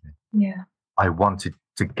this evening. Yeah. I wanted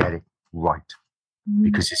to get it right,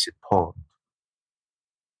 because it's important.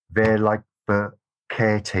 They're like the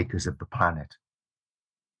caretakers of the planet.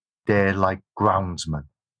 They're like groundsmen.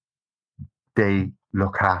 They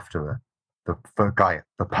look after the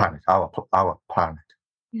planet, our planet.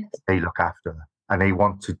 Yes. They look after her. And they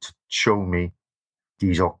wanted to show me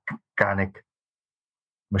these organic,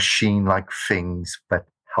 machine-like things that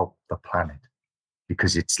help the planet,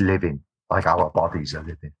 because it's living like our bodies are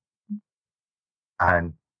living.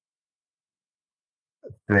 And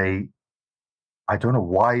I don't know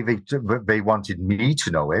why they wanted me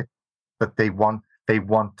to know it, but they want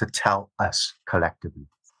to tell us collectively.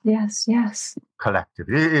 Yes.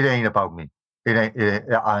 Collectively. It ain't about me. It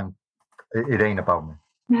ain't about me.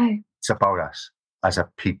 No. It's about us as a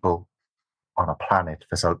people on a planet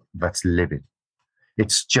that's living.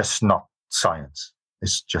 It's just not science.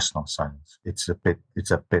 It's just not science. It's a bit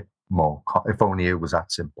more. If only it was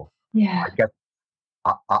that simple. Yeah.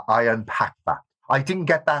 I unpacked that. I didn't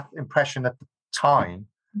get that impression at the time,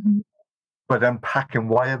 But unpacking,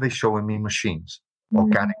 why are they showing me machines,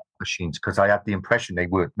 organic machines? Because I had the impression they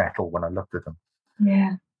weren't metal when I looked at them.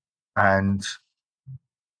 Yeah. And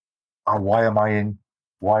why am I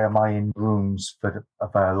in rooms that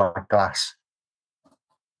are like glass?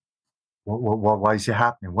 Why is it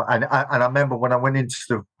happening? And I remember when I went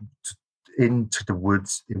into the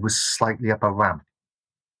woods, it was slightly up a ramp.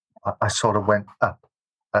 I sort of went up,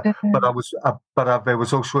 but there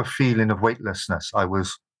was also a feeling of weightlessness. I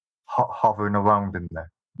was hovering around in there.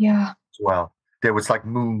 Yeah. As well, there was like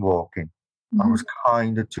moonwalking. I was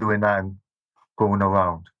kind of doing that and going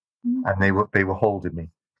around, and they were holding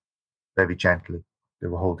me very gently. They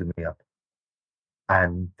were holding me up,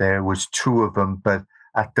 and there was 2 of them, but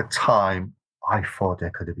at the time I thought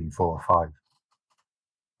there could have been 4 or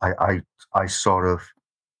 5. I sort of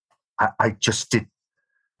I just did.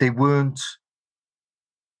 They weren't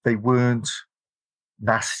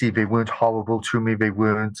nasty. They weren't horrible to me. They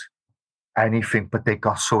weren't anything, but they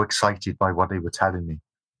got so excited by what they were telling me.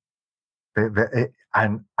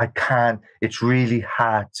 And I can't. It's really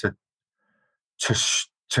hard to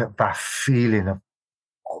that feeling of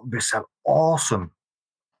this awesome,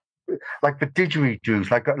 like the didgeridoos,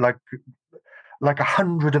 like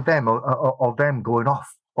 100 of them, of them going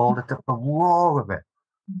off, all the roar of it,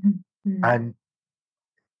 and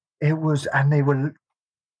it was, and they were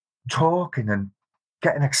talking and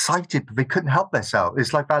getting excited, but they couldn't help themselves.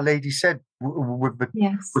 It's like that lady said with the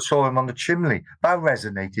we saw him on the chimney. That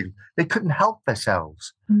resonated. They couldn't help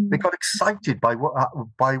themselves. They got excited by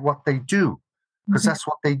what they do, because that's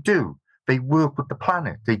what they do. They work with the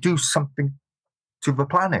planet. They do something to the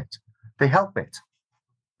planet. They help it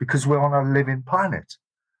because we're on a living planet,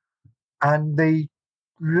 and they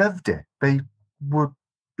loved it. They were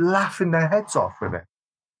laughing their heads off with it.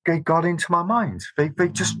 They got into my mind. They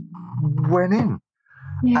just went in.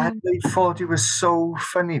 Yeah. And they thought it was so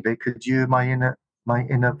funny. They could hear my inner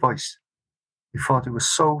voice. They thought it was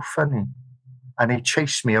so funny, and they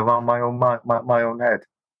chased me around my own head,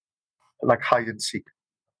 like hide and seek.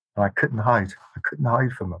 And I couldn't hide. I couldn't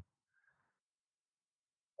hide from them.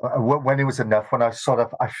 When it was enough, when I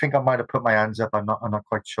think I might have put my hands up. I'm not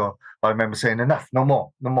quite sure. But I remember saying, "Enough, no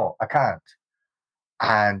more. I can't."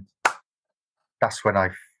 And that's when I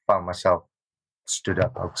found myself stood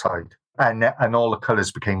up outside. And all the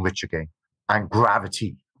colours became rich again, and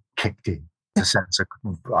gravity kicked in. The sense of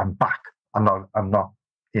I'm back. I'm not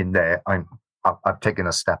in there. I've taken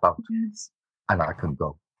a step out, and I can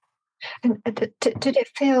go. And did it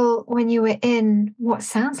feel when you were in what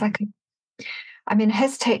sounds like I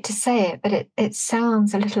hesitate to say it, but it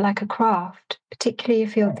sounds a little like a craft, particularly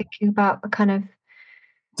if you're thinking about the kind of.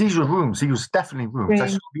 These were rooms. These were definitely rooms. I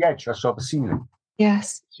saw the edge. I saw the ceiling.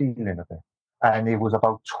 Yes. Ceiling of it. And it was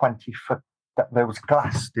about 20 foot. There was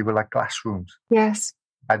glass. They were like glass rooms. Yes.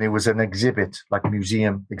 And it was an exhibit, like a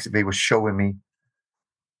museum. They were showing me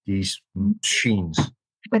these machines.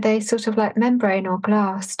 Were they sort of like membrane or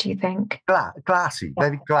glass, do you think? Glassy,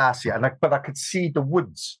 very glassy. But I could see the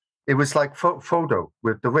woods. It was like photo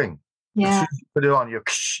with the ring. Yeah. As soon as you put it on,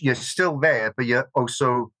 you're still there, but you're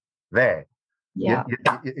also there. Yeah.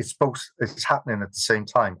 It's happening at the same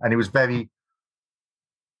time. And it was very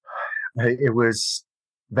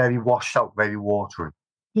washed out, very watery.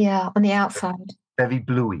 Yeah, on the outside. Very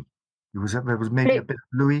bluey. There was maybe a bit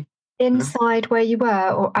bluey. Inside where you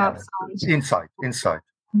were, or outside? Inside.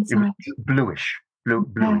 It was bluish, bluey.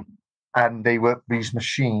 Yeah. And these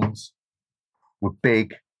machines were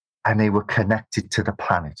big, and they were connected to the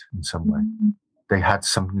planet in some way. They had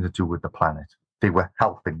something to do with the planet. They were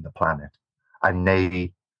helping the planet, and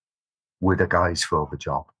they were the guys for the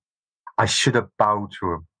job. I should have bowed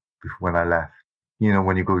to them when I left. You know,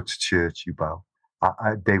 when you go to church, you bow.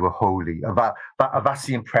 They were holy. That's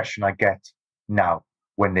the impression I get now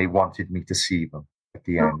when they wanted me to see them at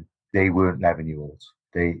the end. They weren't 11-year-olds.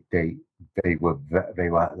 They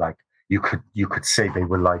were like, you could say they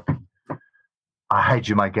were like, I had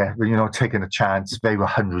you might get, taking a chance. They were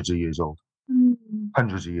hundreds of years old.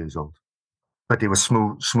 Hundreds of years old. But they were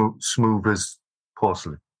smooth as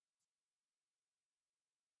porcelain.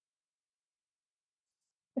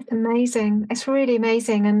 It's amazing. It's really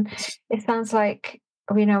amazing. And it sounds like,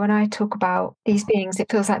 when I talk about these beings,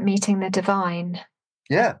 it feels like meeting the divine.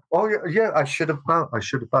 Yeah. Oh, yeah. I should have bowed.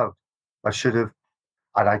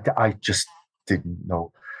 And I just didn't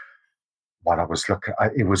know what I was looking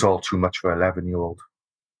at. It was all too much for an 11-year-old.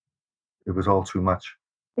 It was all too much.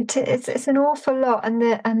 It's an awful lot.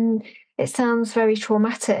 And it sounds very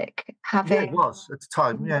traumatic having. Yeah, it was at the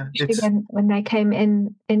time. Yeah. When they came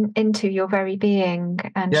into your very being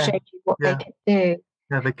and showed you what they could do.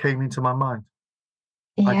 Yeah, they came into my mind.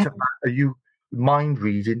 Yeah. mind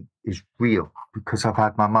reading is real because I've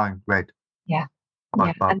had my mind read. Yeah.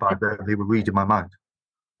 They were reading my mind,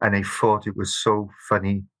 and they thought it was so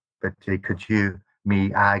funny that they could hear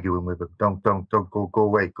me arguing with them. Don't go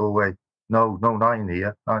away. No, not in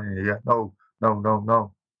here. No.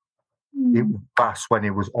 That's when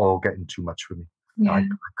it was all getting too much for me. Yeah. I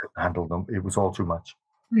couldn't handle them. It was all too much.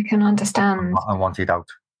 I can understand. I wanted out.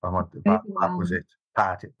 That was it.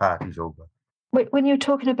 Party's over. When you're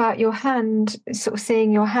talking about your hand, sort of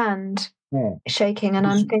seeing your hand shaking, and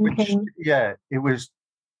I'm thinking... it was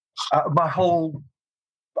my whole...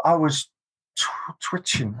 I was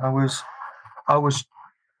twitching.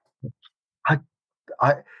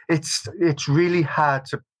 It's really hard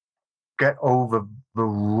to get over the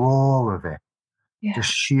roar of it. Yeah. The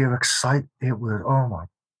sheer excitement. It was, oh my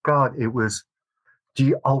God, it was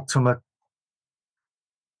the ultimate,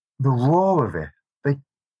 the roar of it. They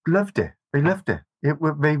loved it.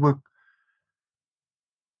 They were,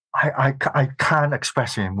 I can't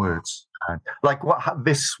express it in words. And like what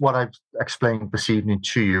I've explained this evening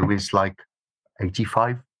to you is like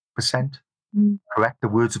 85% correct. The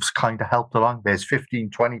words have kind of helped along. There's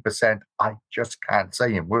 15-20% I just can't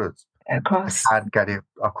say in words. Across. I can't get it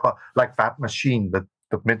across. Like that machine, the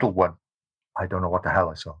middle one, I don't know what the hell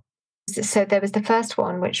I saw. So there was the first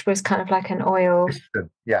one, which was kind of like an oil piston.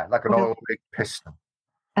 Yeah, like an oil rig piston.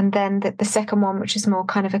 And then the second one, which is more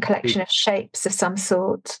kind of a collection of shapes of some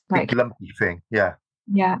sort, like big lumpy thing. Yeah.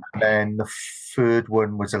 Yeah. And then the third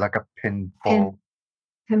one was like a pinball.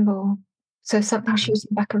 Pinball. So something shooting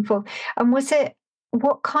back and forth. And was it,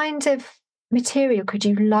 what kind of material could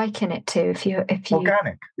you liken it to? If you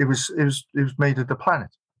organic. It was made of the planet.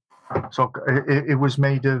 So it was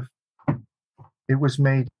made of.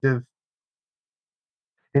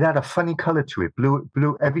 It had a funny color to it. Blue.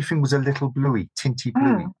 Everything was a little bluey, tinty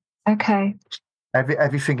bluey. Oh, okay.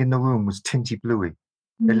 Everything in the room was tinty bluey.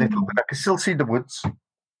 A little bit. I could still see the woods,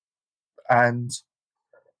 and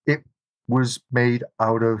it was made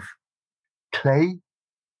out of clay.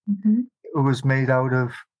 Mm-hmm. It was made out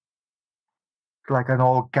of like an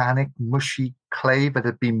organic, mushy clay that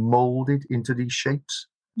had been molded into these shapes.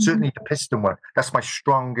 Mm-hmm. Certainly the piston one. That's my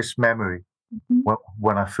strongest memory. Mm-hmm.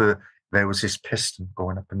 When I first, there was this piston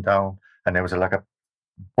going up and down, and there was like a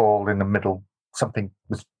ball in the middle. Something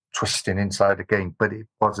was twisting inside again, but it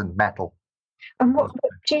wasn't metal. And what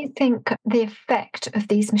do you think the effect of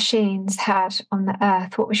these machines had on the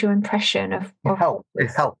earth? What was your impression of it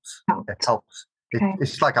helps. Okay.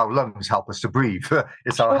 It's like our lungs help us to breathe.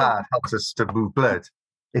 It's our heart helps us to move blood.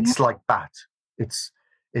 It's like that. It's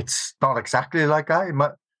not exactly like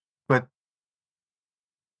that, but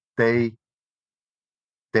they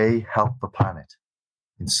help the planet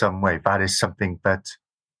in some way. That is something that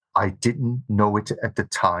I didn't know it at the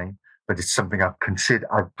time, but it's something I've considered.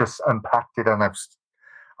 I've just unpacked it, and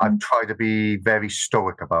I've tried to be very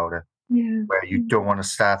stoic about it. Yeah. Where you don't want to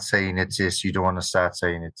start saying it's this, you don't want to start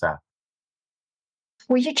saying it's that.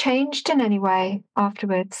 Were you changed in any way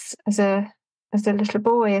afterwards, as a little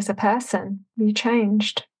boy, as a person? Were you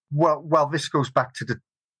changed? Well, this goes back to the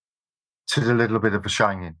little bit of a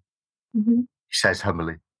shining. Mm-hmm. He says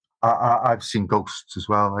humbly. I've seen ghosts as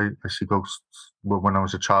well. I see ghosts when I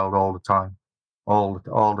was a child all the time, all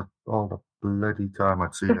the bloody time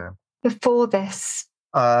I'd see them. Before this,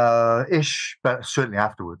 ish, but certainly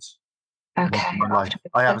afterwards. Okay.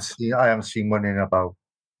 I haven't seen one in about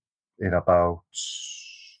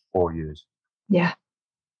 4 years. Yeah.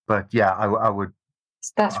 But yeah, I would.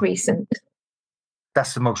 So that's recent.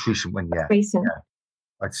 That's the most recent one. Yeah. Recent. Yeah.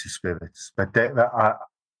 I'd see spirits, but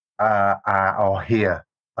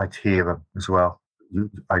I'd hear them as well.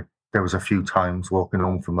 There was a few times walking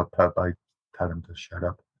home from a pub, I'd tell them to shut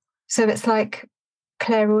up. So it's like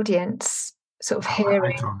clairaudience, sort of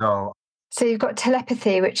hearing. I don't know. So you've got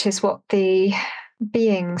telepathy, which is what the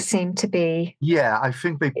beings seem to be. Yeah, I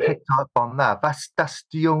think they picked up on that. That's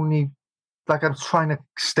the only. Like, I'm trying to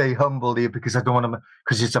stay humble here because I don't want to.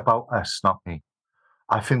 Because it's about us, not me.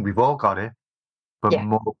 I think we've all got it, but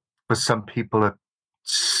some people are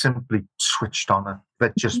simply switched on it.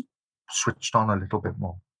 They're just switched on a little bit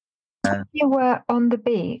more. When you were on the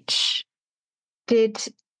beach,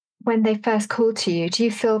 when they first called to you, do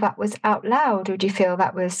you feel that was out loud, or do you feel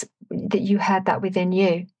that you had that within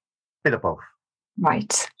you? Bit of both.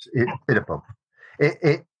 Right. Bit of both.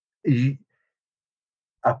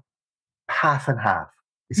 Half and half.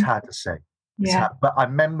 It's hard to say. Yeah. But I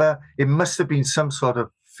remember it must have been some sort of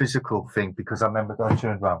physical thing, because I remember I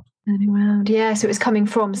turned around. Yeah, so it was coming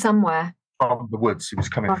from somewhere. From the woods. It was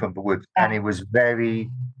coming from the woods. And it was very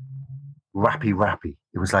rappy.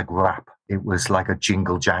 It was like rap. It was like a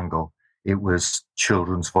jingle jangle. it was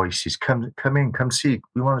children's voices. Come in, come see.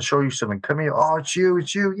 We want to show you something. Come here. Oh, it's you.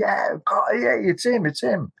 Yeah, God, yeah, it's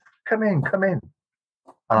him. Come in. And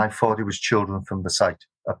I thought it was children from the site,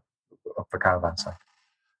 up the caravan site.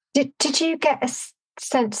 Did you get a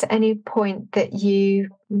sense at any point that you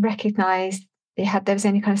recognised there was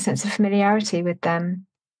any kind of sense of familiarity with them?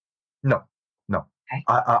 No. Okay.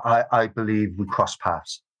 I believe we crossed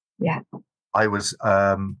paths. Yeah. I was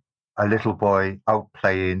a little boy out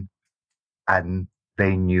playing, and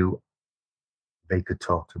they knew they could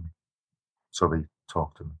talk to me. So they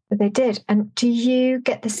talked to me. But they did. And do you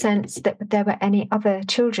get the sense that there were any other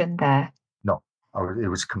children there? No, it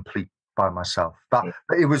was complete by myself.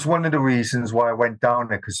 It was one of the reasons why I went down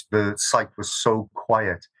there, because the site was so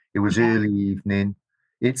quiet. It was early evening.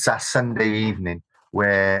 It's a Sunday evening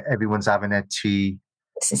where everyone's having their tea.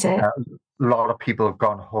 This is it. A lot of people have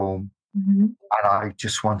gone home, and I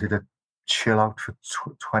just wanted to chill out for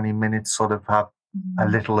 20 minutes, sort of have a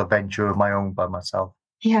little adventure of my own by myself.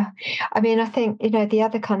 Yeah. I mean, I think, the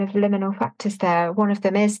other kind of liminal factors there, one of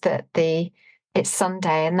them is that it's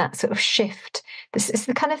Sunday, and that sort of shift. It's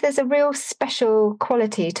the kind of, there's a real special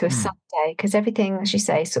quality to a Sunday, because everything, as you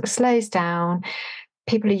say, sort of slows down.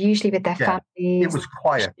 People are usually with their families. It was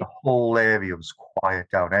quiet. The whole area was quiet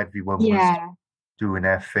down. Everyone was doing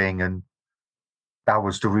their thing, and that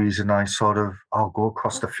was the reason I I'll go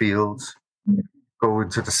across the fields, go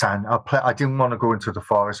into the sand. I didn't want to go into the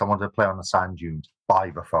forest. I wanted to play on the sand dunes by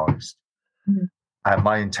the forest. And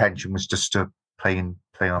my intention was just to play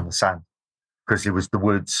on the sand, because it was the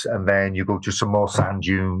woods, and then you go to some more sand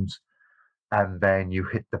dunes, and then you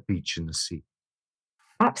hit the beach and the sea.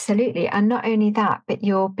 Absolutely. And not only that, but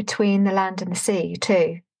you're between the land and the sea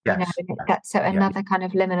too. Yes. That's another kind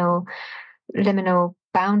of liminal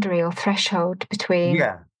boundary or threshold between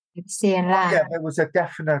the sea and land. Yeah, there was a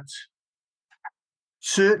definite,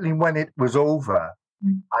 certainly when it was over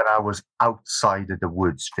and I was outside of the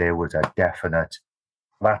woods, there was a definite,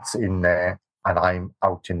 that's in there, and I'm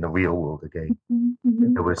out in the real world again. And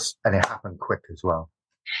it happened quick as well.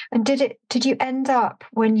 And did you end up,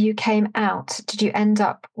 when you came out, did you end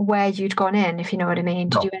up where you'd gone in, if you know what I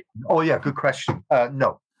mean? Oh yeah, good question.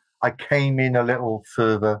 No, I came in a little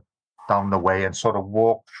further down the way and sort of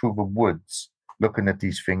walked through the woods looking at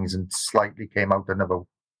these things, and slightly came out another way.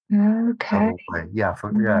 Yeah,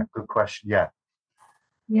 good question.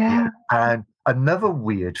 Yeah. And another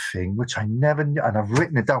weird thing, which I never knew, and I've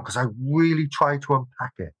written it down because I really tried to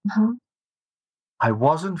unpack it. I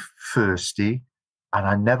wasn't thirsty, and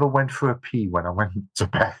I never went for a pee when I went to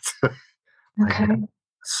bed. And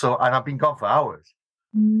I've been gone for hours.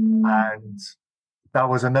 And that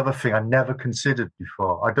was another thing I never considered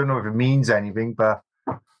before. I don't know if it means anything, but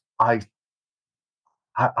I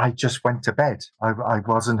just went to bed. I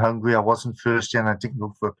wasn't hungry, I wasn't thirsty, and I didn't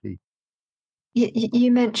go for a pee.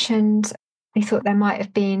 You mentioned you thought there might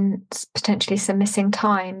have been potentially some missing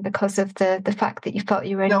time because of the fact that you felt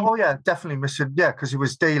you were only... definitely missing. Yeah, because it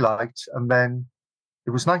was daylight and then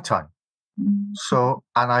it was nighttime. So,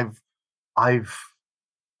 and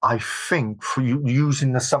I think for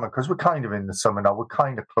using the summer, because we're kind of in the summer now, we're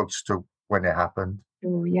kind of close to when it happened.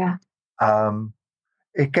 Oh, yeah.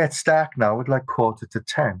 It gets dark now at like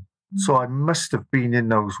 9:45. So I must have been in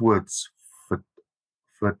those woods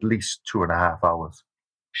for at least 2.5 hours.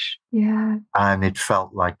 Yeah. And it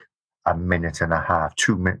felt like a minute and a half,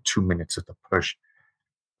 2 minutes at the push.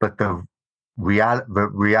 But the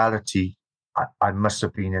reality, I must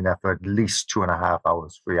have been in there for at least 2.5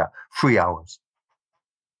 hours, 3 hours.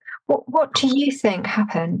 What do you think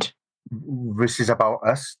happened? This is about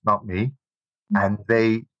us, not me. And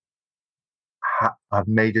they have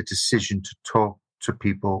made a decision to talk to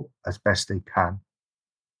people as best they can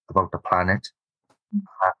about the planet,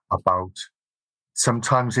 about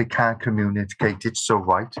sometimes they can't communicate it so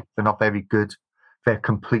right. They're not very good. They're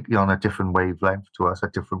completely on a different wavelength to us, a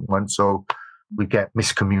different one. So we get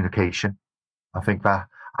miscommunication.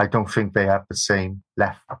 I don't think they have the same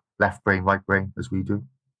left brain, right brain as we do.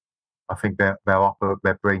 I think their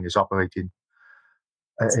brain is operating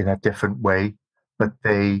in a different way, but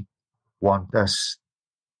they want us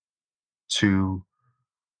to.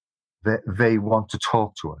 They want to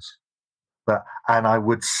talk to us, and I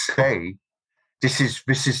would say this is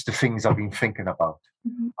the things I've been thinking about.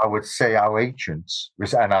 I would say our ancients,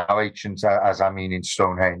 as I mean in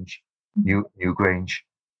Stonehenge, Newgrange,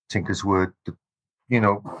 Tinker's Word,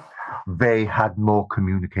 they had more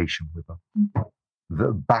communication with them.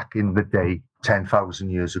 Back in the day, 10,000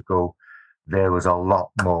 years ago, there was a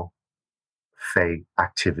lot more fae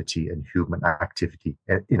activity and human activity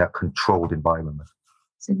in a controlled environment.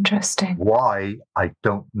 It's interesting. Why? I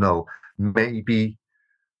don't know. Maybe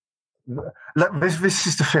look, this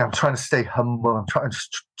is the thing. I'm trying to stay humble. I'm trying to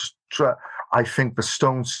just try. I think the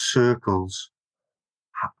stone circles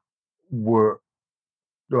were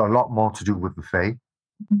a lot more to do with the Fae.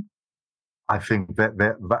 Mhm. I think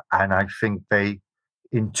and I think they,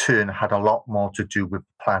 in turn, had a lot more to do with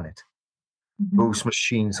the planet. Mhm. Those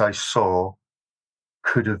machines I saw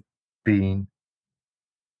could have been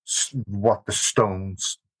what the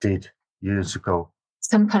stones did years ago.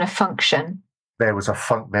 Some kind of function. There was a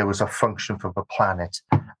function for the planet,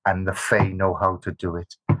 and the Fae know how to do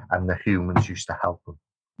it, and the humans used to help them.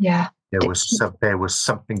 Yeah. There was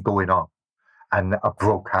something going on, and a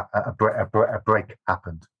break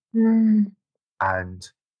happened, Mm.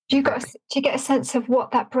 and Do you get a sense of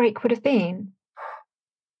what that break would have been?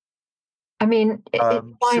 I mean, it's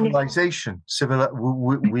fine. civilization.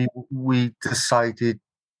 We decided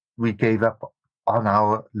we gave up on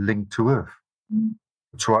our link to Earth, Mm.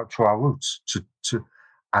 to our roots,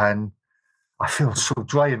 and I feel so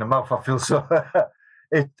dry in the mouth. I feel so.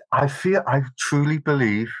 I truly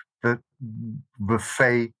believe that the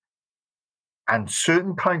Fae and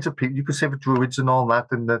certain kinds of people, you could say the Druids and all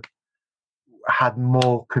that, and that had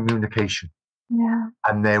more communication, Yeah.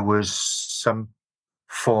 and there was some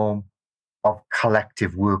form of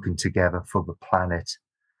collective working together for the planet.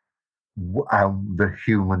 And the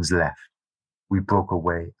humans left. We broke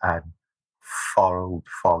away and followed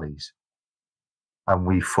follies, and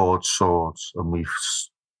we forged swords, and we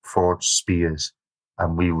forged spears,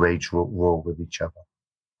 and we waged war with each other.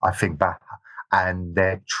 I think that, and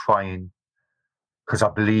they're trying, because I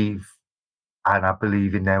believe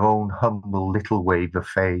in their own humble little way, the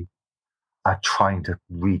Fae are trying to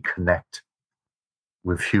reconnect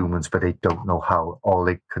with humans, but they don't know how. All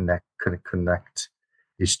they connect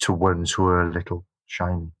is to ones who are a little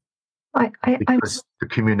shiny, because the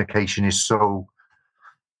communication is so,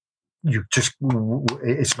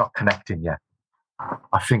 it's not connecting yet.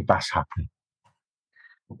 I think that's happening.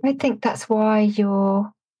 I think that's why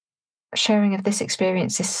your sharing of this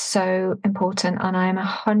experience is so important, and I am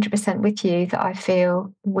 100% with you that I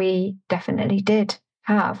feel we definitely did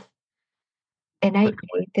have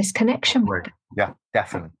innately this connection with them. Yeah,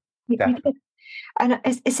 definitely. We did. And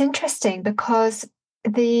it's interesting because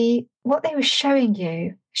what they were showing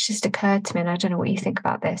you, it's just occurred to me, and I don't know what you think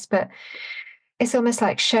about this, but it's almost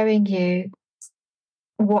like showing you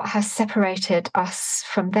what has separated us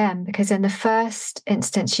from them. Because in the first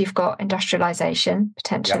instance, you've got industrialization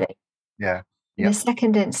potentially. Yeah. In the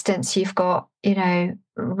second instance, you've got,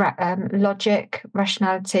 logic,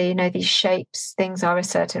 rationality, these shapes, things are a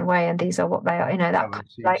certain way and these are what they are, that kind of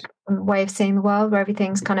like way of seeing the world where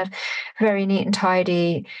everything's kind of very neat and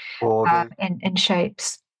tidy in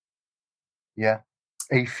shapes. Yeah.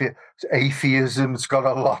 Atheism's got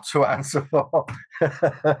a lot to answer for.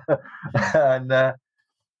 And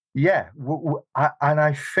and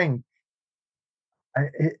I think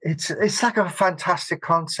it's like a fantastic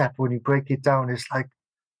concept when you break it down. It's like,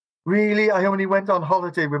 really, I only went on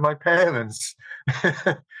holiday with my parents,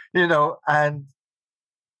 and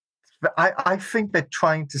I think they're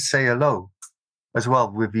trying to say hello as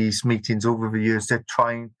well with these meetings over the years. They're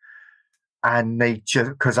trying, and they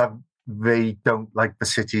just, because they don't like the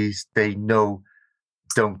cities. They know,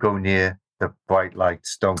 don't go near the bright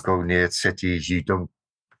lights, don't go near cities.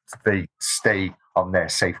 They stay on their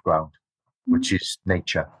safe ground, which is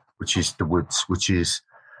nature, which is the woods, which is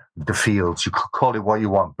the fields. You could call it what you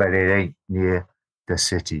want, but it ain't near the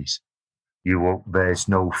cities. There's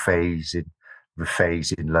no phase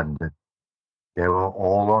in London. They're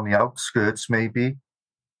all on the outskirts, maybe.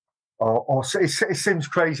 Or it seems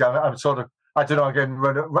crazy. I'm sort of, I don't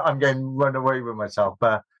know. I'm getting run away with myself,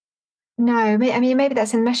 but no, I mean maybe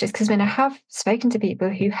that's in meshes, because when I have spoken to people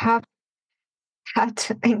who have had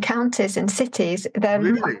encounters in cities, they're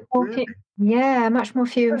really? much more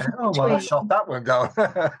few and far Oh well, I shot that one down.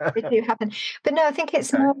 They do happen, but no, I think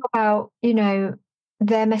it's more about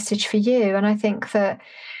their message for you, and I think that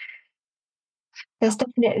there's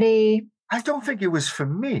definitely. I don't think it was for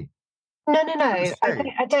me. No.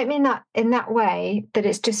 I don't mean that in that way, that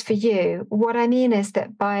it's just for you. What I mean is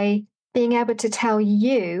that by being able to tell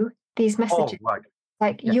you these messages,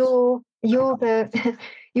 like yes. you're the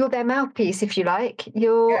you're their mouthpiece, if you like.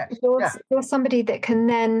 You're somebody that can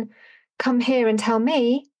then come here and tell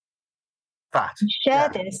me that, share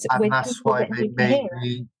this, and with that's why they made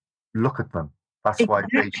me look at them. That's why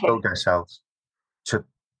they showed themselves to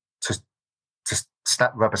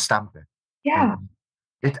rubber stamp it. Yeah.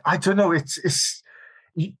 I don't know. It's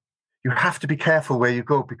you have to be careful where you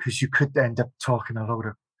go, because you could end up talking a load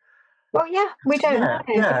of. Well, yeah, we don't know.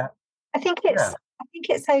 Yeah. I think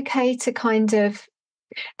it's okay to kind of.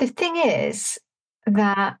 The thing is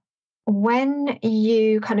that when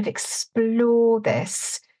you kind of explore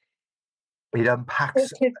this, it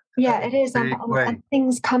unpacks. it is, and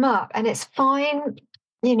things come up, and it's fine.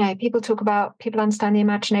 You know, people understand the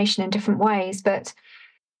imagination in different ways, but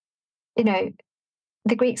you know,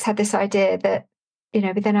 the Greeks had this idea that, you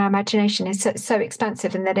know, within our imagination is so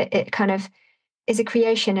expansive, and that it kind of is a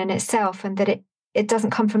creation in itself, and that it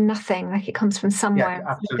doesn't come from nothing, like it comes from somewhere.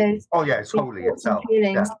 Yeah, absolutely. It's wholly itself.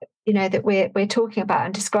 Feelings, you know, that we're talking about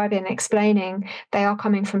and describing and explaining, they are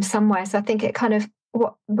coming from somewhere. So I think it kind of,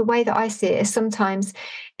 the way that I see it is sometimes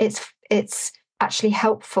it's actually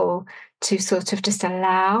helpful to sort of just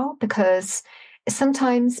allow, because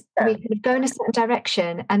sometimes we kind of go in a certain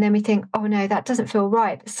direction and then we think, oh no, that doesn't feel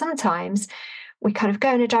right. But sometimes we kind of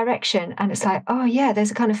go in a direction and it's like, oh yeah, there's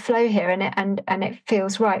a kind of flow here, and it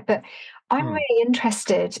feels right. But I'm really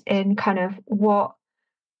interested in kind of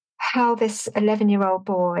how this 11-year-old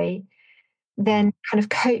boy then kind of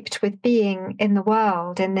coped with being in the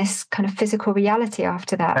world in this kind of physical reality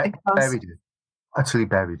after that. Buried it. Actually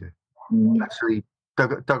buried it. Actually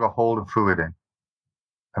dug a hole and threw it in,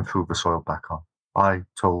 and threw the soil back on. I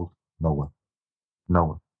told no one at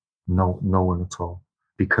all,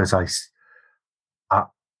 because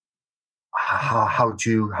how do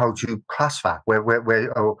you class that?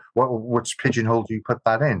 Which pigeonhole do you put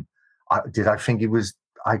that in? Did I think it was?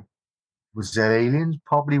 Was there aliens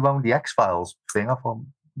probably around the X-Files thing? I thought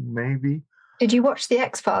maybe. Did you watch the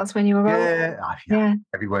X-Files when you were old? Yeah,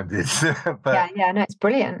 everyone did. But no, it's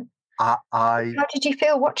brilliant. How did you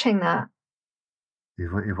feel watching that?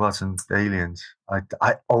 It wasn't aliens.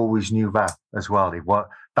 I always knew that as well.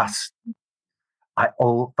 That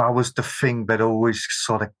was the thing that always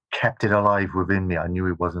sort of kept it alive within me. I knew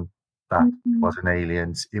it wasn't that. It wasn't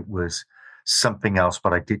aliens. It was something else,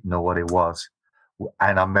 but I didn't know what it was.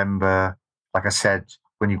 And I remember, like I said,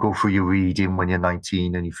 when you go through your reading when you're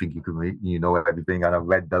 19 and you think you can read, you know everything. And I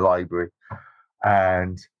read the library,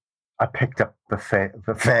 and I picked up the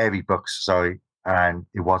fairy books. And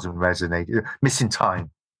it wasn't resonating. Missing Time,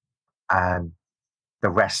 and the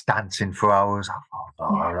rest dancing for hours. I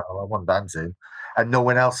thought, I want dancing, and no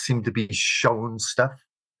one else seemed to be showing stuff.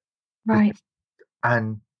 Right.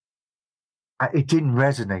 And it didn't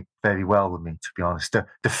resonate very well with me, to be honest.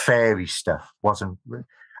 The fairy stuff wasn't,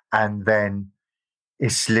 and then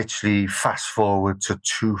it's literally fast forward to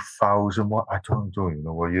 2000. What I don't even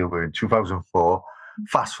know what year we're in. 2004.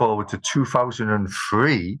 Fast forward to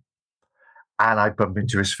 2003, and I bumped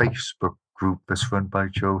into his Facebook group that's run by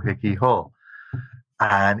Joe Hickey Hall,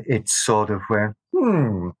 and it sort of went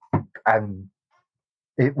and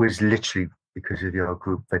it was literally because of your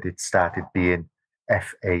group that it started being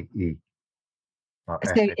FAE.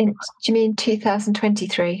 So do you mean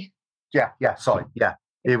 2023? Yeah, sorry. Yeah.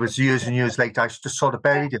 It was years and years later. I just sort of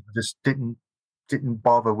buried it. I just didn't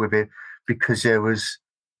bother with it, because there was,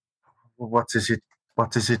 what does it,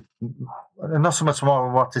 not so much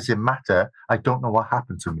more what does it matter? I don't know what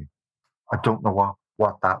happened to me. I don't know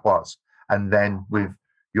what that was. And then with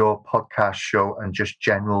your podcast show and just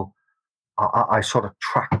general, I sort of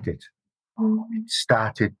tracked it. It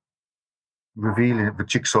started revealing it. The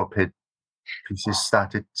jigsaw pieces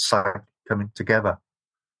started coming together.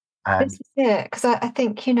 And this is it, because I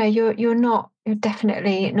think, you know, you're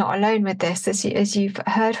definitely not alone with this, as you've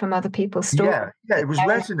heard from other people's stories. Yeah, it was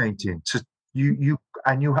resonating to you,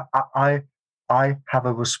 and I have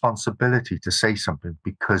a responsibility to say something,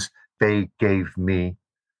 because they gave me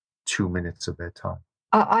 2 minutes of their time.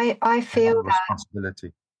 I feel that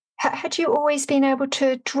responsibility. Had you always been able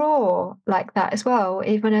to draw like that as well,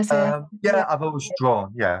 even as a? I've always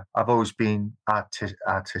drawn. Yeah, I've always been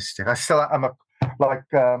artistic. I'm a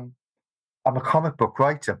comic book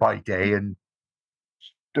writer by day, and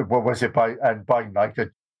by night,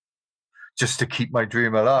 just to keep my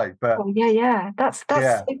dream alive. But that's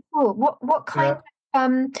so cool. What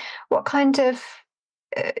kind of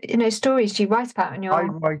stories do you write about in your?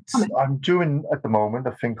 I'm doing at the moment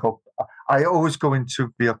a thing called. I always go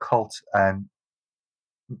into the occult, and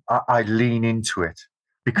I lean into it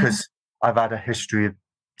because I've had a history of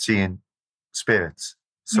seeing spirits.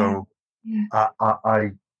 So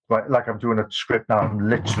I like I'm doing a script now. I'm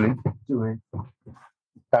literally doing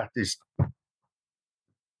that. Is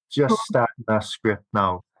just starting our script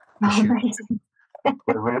now.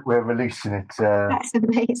 We're releasing it. That's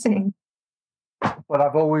amazing. But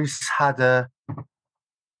I've always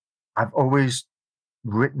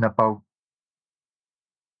written about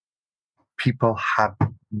people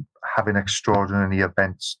having extraordinary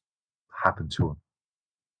events happen to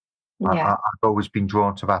them. I've always been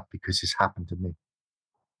drawn to that because it's happened to me.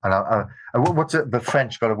 And what's the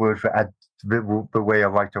French got a word for the way a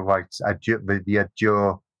writer writes? The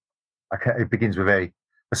adieu it begins with a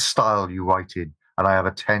style you write in, and I have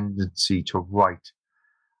a tendency to write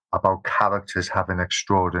about characters having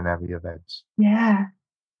extraordinary events. Yeah.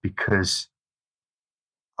 Because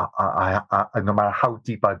I no matter how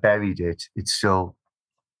deep I buried it, it still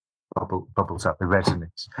bubbles up, it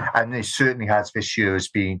resonates. And it certainly has this year as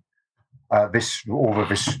being, this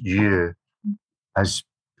year, as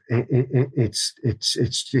it's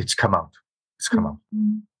come out. It's come out.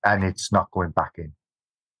 And it's not going back in.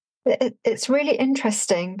 It's really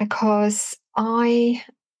interesting because I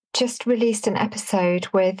just released an episode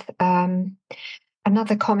with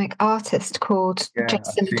another comic artist called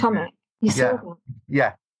Jason Atomic. You saw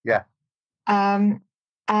that? Yeah.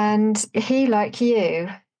 And he, like you,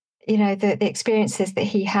 the experiences that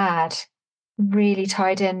he had really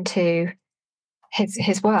tied into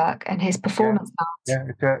his work and his performance art.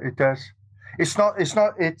 Yeah, it does. It's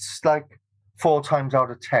like 4 times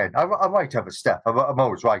out of 10. I write other stuff. I'm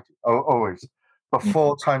always writing, always. But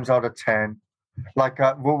 4 times out of 10, like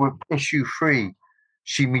with issue 3,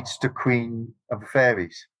 she meets the Queen of the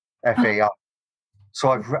Fairies, FAI. So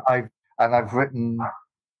I've written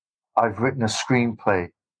a screenplay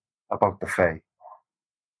about the Fae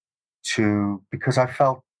because I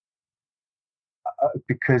felt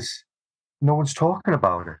because no one's talking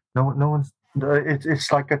about it. No one's.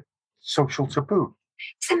 It's like a social taboo.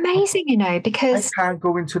 It's amazing, because I can't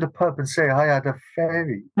go into the pub and say I had a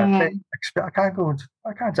fairy. I can't go into.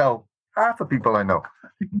 I can't tell half the people I know.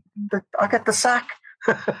 I get the sack.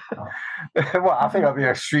 Well, I think I'll be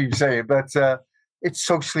extreme saying, but it's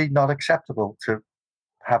socially not acceptable to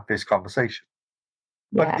have this conversation.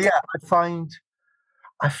 But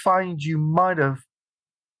I find you might have,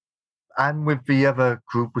 and with the other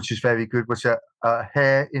group, which is very good, which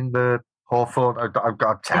Hair in the Hawthorne. I've got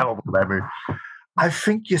a terrible memory. I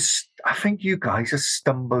think you guys are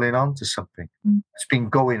stumbling onto something. It's been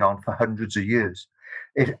going on for hundreds of years.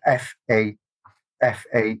 It's FAE,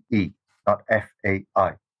 not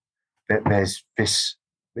FAI. There's this.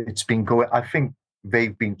 It's been going. I think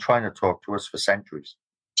they've been trying to talk to us for centuries.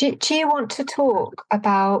 Do you want to talk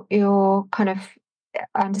about your kind of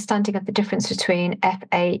understanding of the difference between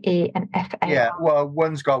FAE and FAI? Yeah, well,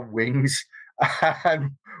 one's got wings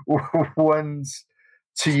and one's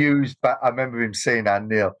to use, but I remember him saying that,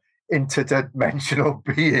 Neil, interdimensional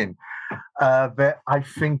being. But I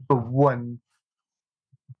think the one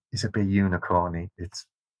is a bit unicorny. It's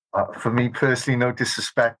for me personally, no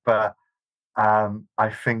disrespect, but I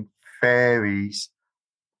think fairies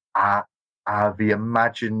are the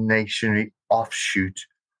imaginary offshoot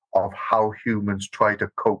of how humans try to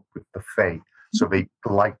cope with the Fae. So they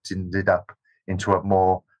lightened it up into a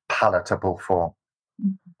more palatable form,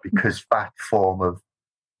 because that form of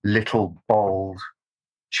little bald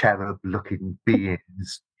cherub-looking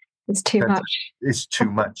beings is too much. It's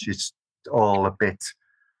too much. It's all a bit,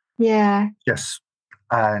 just,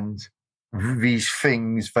 and these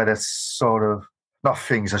things that are sort of not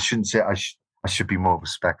things. I shouldn't say. I should be more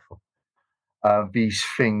respectful. These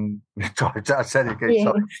things. I said it again.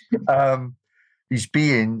 Sorry. These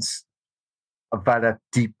beings that are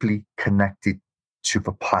deeply connected to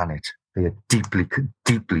the planet. They are deeply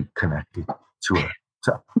connected to it.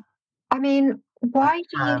 So, I mean, why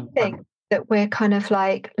do you think that we're kind of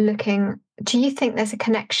like looking? Do you think there's a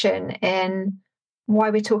connection in why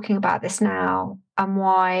we're talking about this now and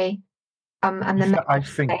why? I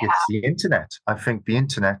think it's the internet. I think the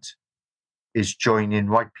internet is joining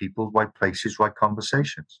right people, right places, right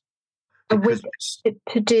conversations. Because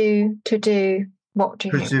to do what do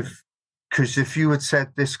you think? Because if you had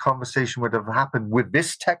said this conversation would have happened with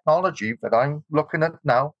this technology that I'm looking at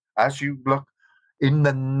now, as you look, in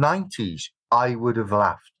the 90s, I would have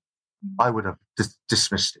laughed. I would have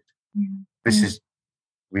dismissed it. This is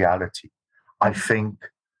reality. I think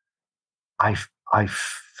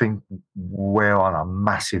we're on a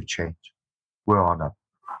massive change. We're in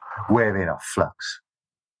a flux.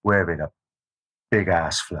 We're in a big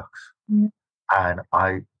ass flux. And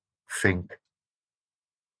I think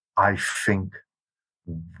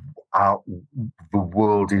the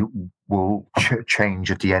world will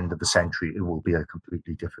change at the end of the century. It will be a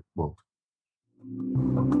completely different world.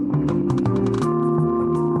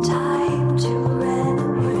 Time to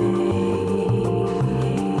renovate.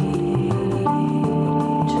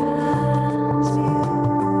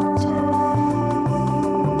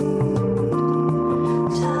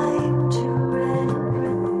 Time to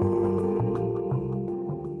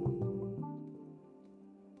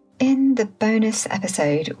In the bonus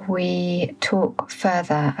episode, we talk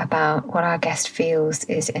further about what our guest feels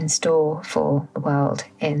is in store for the world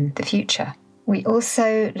in the future. We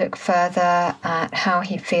also look further at how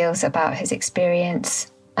he feels about his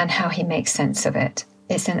experience and how he makes sense of it.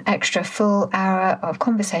 It's an extra full hour of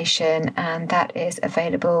conversation, and that is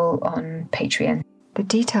available on Patreon. The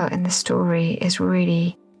detail in the story is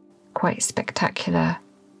really quite spectacular.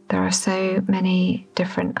 There are so many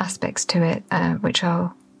different aspects to it, which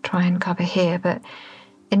I'll try and cover here. But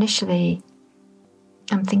initially,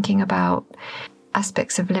 I'm thinking about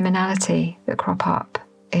aspects of liminality that crop up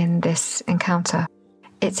in this encounter.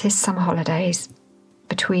 It's his summer holidays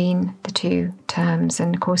between the two terms,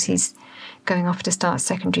 and of course he's going off to start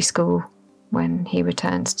secondary school when he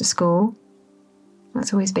returns to school.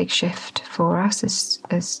 That's always a big shift for us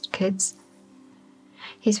as kids.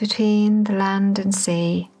 He's between the land and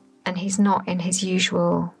sea, and he's not in his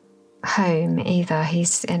usual home either.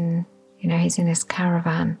 He's in his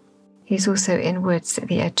caravan. He's also in woods at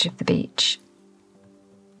the edge of the beach.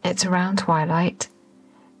 It's around twilight,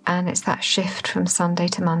 and it's that shift from Sunday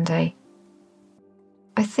to Monday.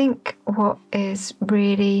 I think what is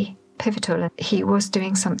really pivotal, he was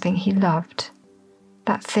doing something he loved,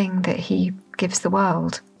 that thing that he gives the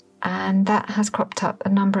world. And that has cropped up a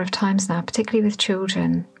number of times now, particularly with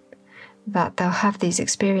children, that they'll have these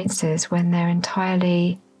experiences when they're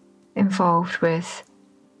entirely involved with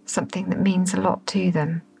something that means a lot to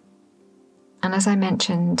them. And as I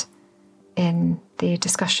mentioned in the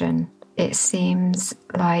discussion, it seems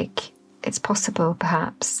like it's possible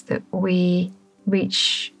perhaps that we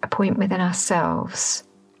reach a point within ourselves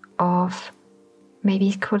of,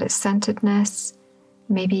 maybe call it centeredness,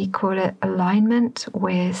 maybe call it alignment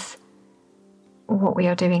with what we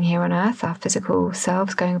are doing here on earth, our physical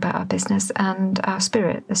selves going about our business, and our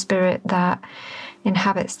spirit, the spirit that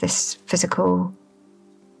inhabits this physical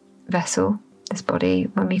vessel, this body,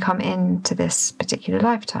 when we come into this particular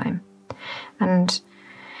lifetime. And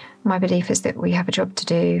my belief is that we have a job to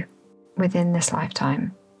do within this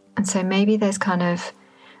lifetime. And so maybe there's kind of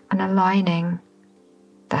an aligning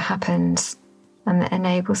that happens and that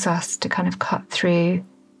enables us to kind of cut through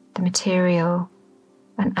the material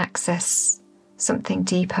and access something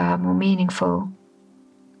deeper, more meaningful.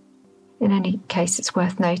 In any case, it's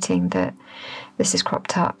worth noting that this has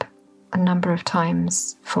cropped up a number of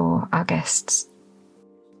times for our guests,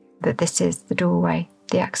 that this is the doorway,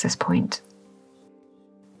 the access point.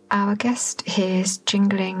 Our guest hears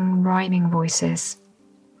jingling, rhyming voices.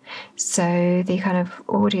 So the kind of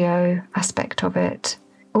audio aspect of it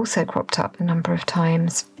also cropped up a number of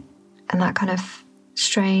times. And that kind of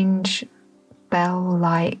strange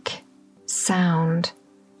bell-like sound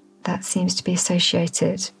that seems to be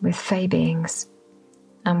associated with fae beings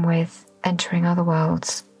and with entering other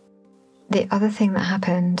worlds. The other thing that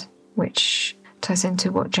happened, which ties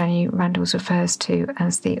into what Jenny Randalls refers to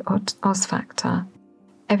as the Oz factor,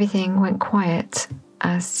 everything went quiet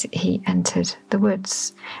as he entered the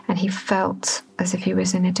woods, and he felt as if he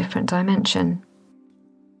was in a different dimension.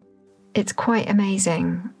 It's quite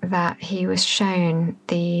amazing that he was shown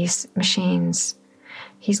these machines.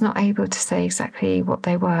 He's not able to say exactly what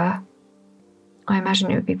they were. I imagine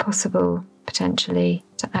it would be possible, potentially,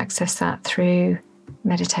 to access that through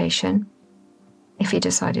meditation, if he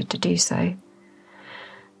decided to do so.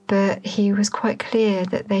 But he was quite clear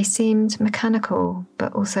that they seemed mechanical,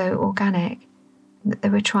 but also organic, that they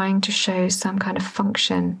were trying to show some kind of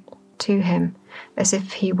function to him, as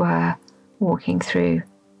if he were walking through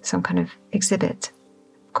some kind of exhibit.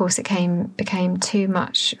 Of course, it became too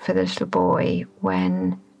much for the little boy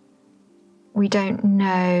when we don't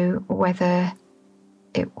know whether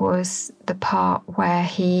it was the part where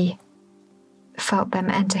he felt them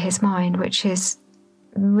enter his mind, which is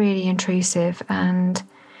really intrusive. And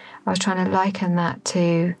I was trying to liken that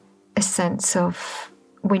to a sense of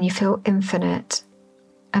when you feel infinite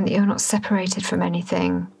and that you're not separated from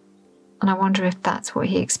anything. And I wonder if that's what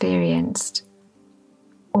he experienced,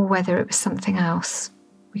 or whether it was something else.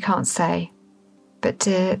 We can't say. But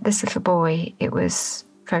to this little boy, it was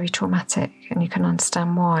very traumatic, and you can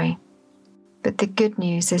understand why. But the good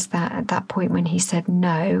news is that at that point when he said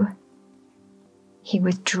no, he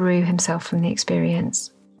withdrew himself from the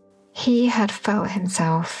experience. He had felt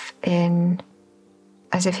himself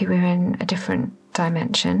as if he were in a different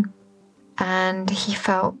dimension, and he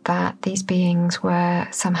felt that these beings were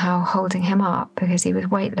somehow holding him up because he was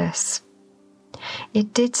weightless.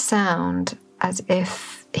 It did sound as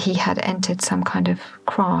if he had entered some kind of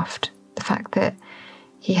craft, the fact that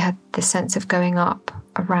he had the sense of going up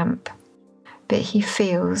a ramp, but he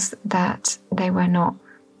feels that they were not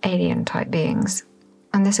alien-type beings.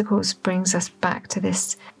 And this, of course, brings us back to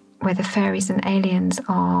this, where the fairies and aliens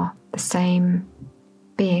are the same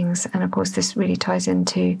beings. And, of course, this really ties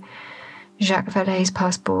into Jacques Vallée's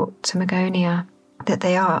passport to Magonia, that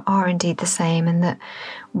they are indeed the same, and that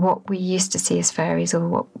what we used to see as fairies, or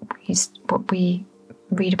what we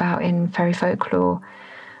read about in fairy folklore,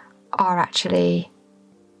 are actually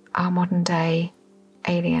our modern day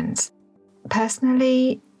aliens.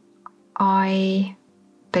 Personally, I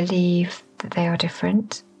believe that they are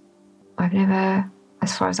different. I've never,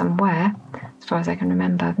 as far as I'm aware, as far as I can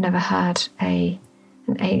remember, I've never had an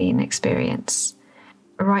alien experience.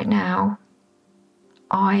 Right now,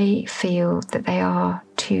 I feel that they are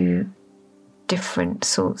two different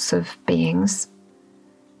sorts of beings.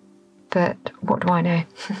 But what do I know?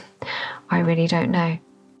 I really don't know.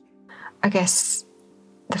 I guess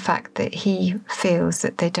the fact that he feels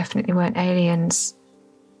that they definitely weren't aliens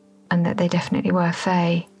and that they definitely were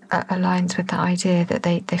fae aligns with the idea that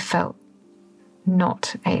they felt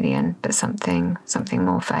not alien, but something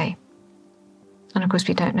more fae. And of course,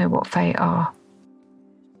 we don't know what fae are.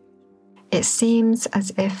 It seems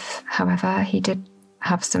as if, however, he did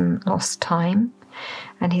have some lost time,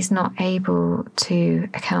 and he's not able to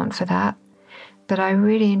account for that. But I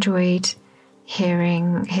really enjoyed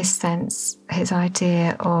hearing his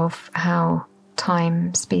idea of how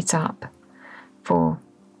time speeds up for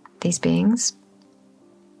these beings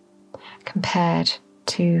compared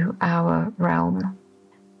to our realm.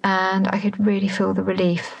 And I could really feel the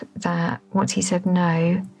relief that once he said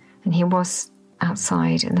no, and he was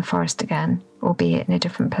outside in the forest again, albeit in a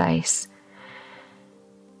different place,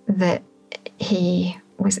 that he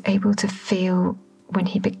was able to feel when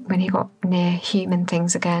he got near human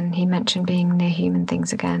things again. He mentioned being near human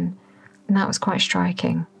things again, and that was quite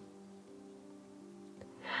striking.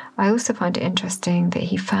 I also find it interesting that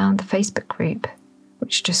he found the Facebook group,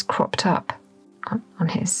 which just cropped up on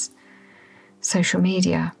his social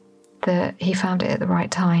media, that he found it at the right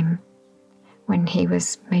time, when he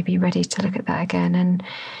was maybe ready to look at that again. And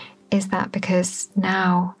is that because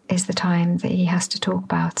now is the time that he has to talk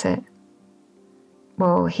about it?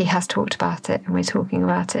 Well, he has talked about it, and we're talking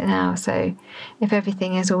about it now. So if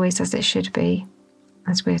everything is always as it should be,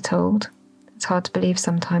 as we're told, it's hard to believe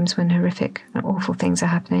sometimes when horrific and awful things are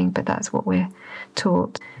happening, but that's what we're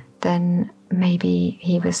taught, then maybe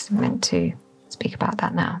he was meant to speak about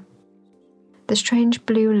that now. The strange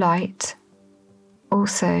blue light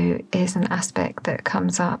also is an aspect that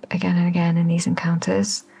comes up again and again in these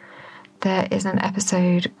encounters. There is an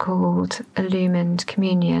episode called Illumined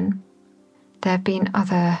Communion. There have been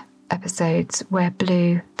other episodes where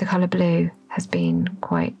blue, the colour blue, has been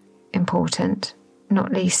quite important,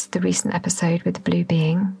 not least the recent episode with the blue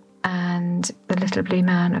being, and the little blue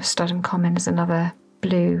man of Studham Common is another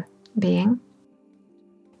blue being.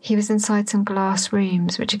 He was inside some glass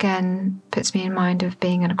rooms, which again puts me in mind of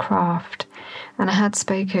being in a craft. And I had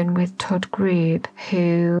spoken with Todd Grube,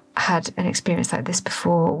 who had an experience like this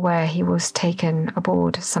before, where he was taken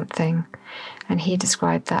aboard something, and he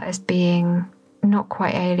described that as being not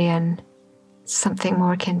quite alien, something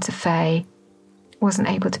more akin to fae. Wasn't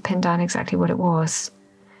able to pin down exactly what it was,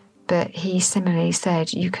 but he similarly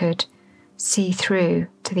said you could see through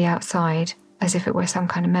to the outside as if it were some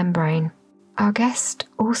kind of membrane. Our guest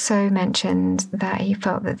also mentioned that he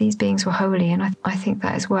felt that these beings were holy, and I think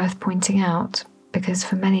that is worth pointing out, because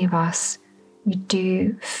for many of us, we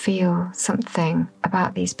do feel something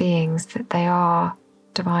about these beings, that they are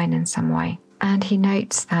divine in some way. And he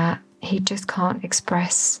notes that he just can't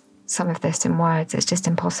express some of this in words. It's just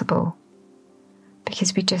impossible,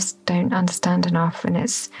 because we just don't understand enough, and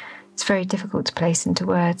it's very difficult to place into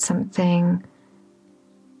words something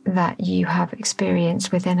that you have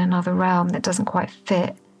experienced within another realm that doesn't quite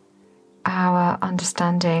fit our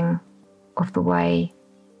understanding of the way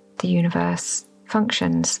the universe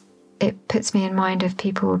functions. It puts me in mind of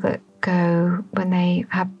people that go when they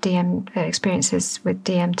have experiences with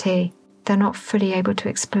DMT. They're not fully able to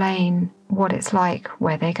explain what it's like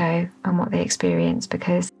where they go and what they experience,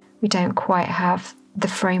 because we don't quite have the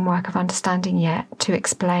framework of understanding yet to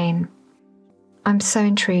explain. I'm so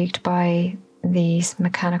intrigued by these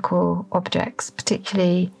mechanical objects,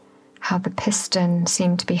 particularly how the piston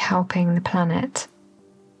seemed to be helping the planet.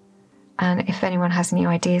 And if anyone has any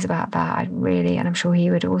ideas about that, I'd really, and I'm sure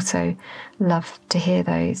he would also love to hear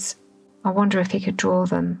those. I wonder if he could draw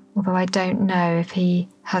them, although I don't know if he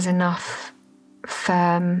has enough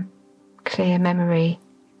firm, clear memory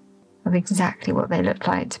of exactly what they look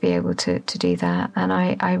like to be able to do that. And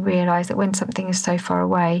I realise that when something is so far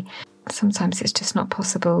away, sometimes it's just not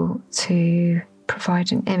possible to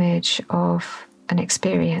provide an image of an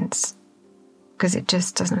experience, because it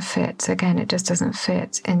just doesn't fit. So again, it just doesn't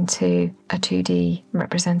fit into a 2D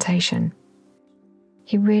representation.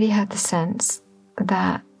 He really had the sense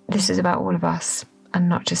that this is about all of us and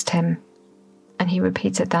not just him. And he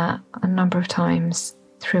repeated that a number of times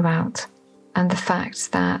throughout. And the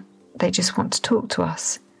fact that they just want to talk to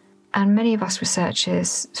us. And many of us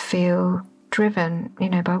researchers feel driven,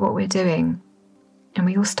 by what we're doing. And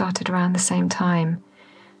we all started around the same time.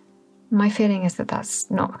 My feeling is that that's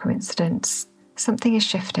not a coincidence. Something is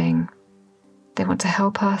shifting. They want to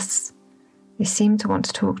help us. They seem to want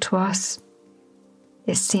to talk to us.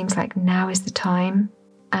 It seems like now is the time.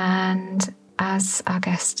 And as our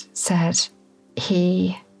guest said,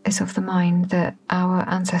 he is of the mind that our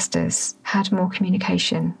ancestors had more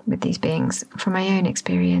communication with these beings. From my own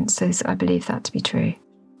experiences, I believe that to be true.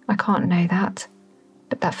 I can't know that,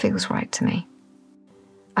 but that feels right to me.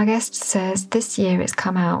 Our guest says, this year it's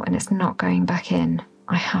come out and it's not going back in.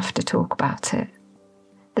 I have to talk about it.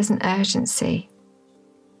 There's an urgency.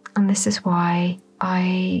 And this is why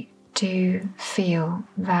I do feel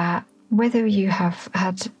that whether you have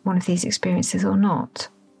had one of these experiences or not,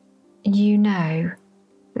 you know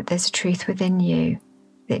that there's a truth within you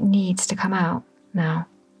that needs to come out now.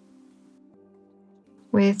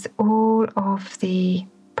 With all of the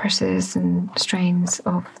pressures and strains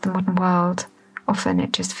of the modern world, often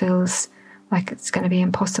it just feels like it's going to be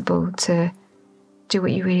impossible to do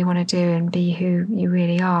what you really want to do and be who you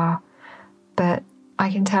really are. But I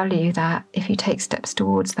can tell you that if you take steps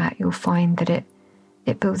towards that, you'll find that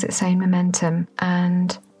it builds its own momentum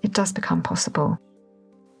and it does become possible.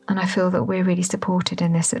 And I feel that we're really supported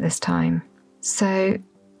in this at this time. So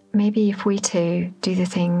maybe if we too do the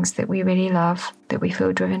things that we really love, that we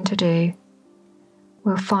feel driven to do,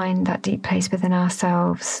 we'll find that deep place within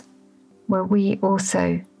ourselves where we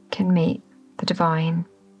also can meet the divine,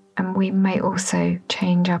 and we may also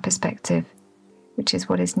change our perspective, which is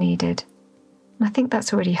what is needed. And I think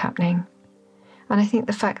that's already happening. And I think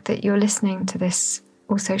the fact that you're listening to this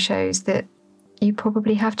also shows that you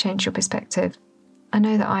probably have changed your perspective. I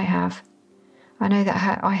know that I have. I know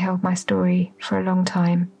that I held my story for a long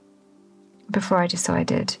time before I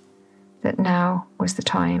decided that now was the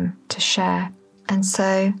time to share. And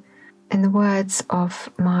so, in the words of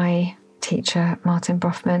my teacher, Martin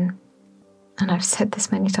Brofman, and I've said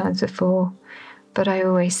this many times before, but I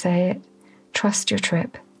always say it, trust your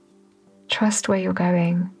trip. Trust where you're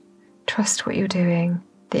going. Trust what you're doing.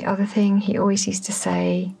 The other thing he always used to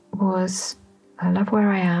say was, I love where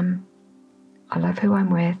I am. I love who I'm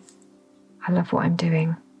with. I love what I'm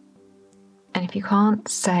doing. And if you can't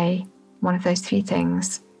say one of those three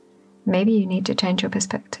things, maybe you need to change your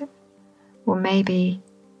perspective. Or maybe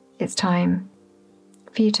it's time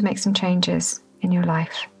for you to make some changes in your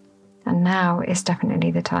life. And now is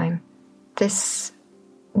definitely the time. This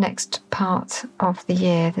next part of the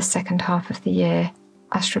year, the second half of the year,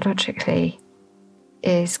 astrologically,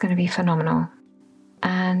 is going to be phenomenal.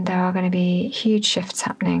 And there are going to be huge shifts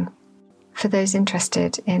happening. For those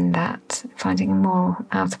interested in that, finding more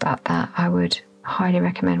out about that, I would highly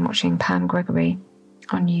recommend watching Pam Gregory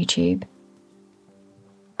on YouTube.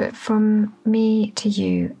 But from me to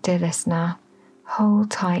you, dear listener, hold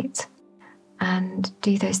tight and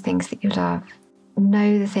do those things that you love.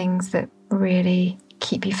 Know the things that really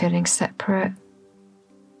keep you feeling separate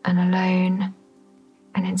and alone,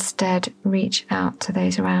 and instead reach out to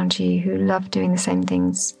those around you who love doing the same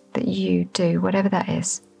things that you do, whatever that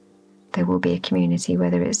is. There will be a community,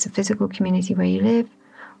 whether it's a physical community where you live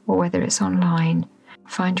or whether it's online.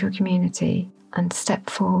 Find your community and step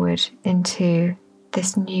forward into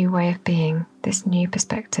this new way of being, this new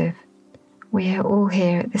perspective. We are all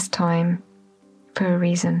here at this time for a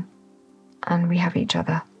reason, and we have each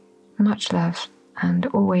other. Much love, and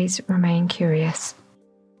always remain curious.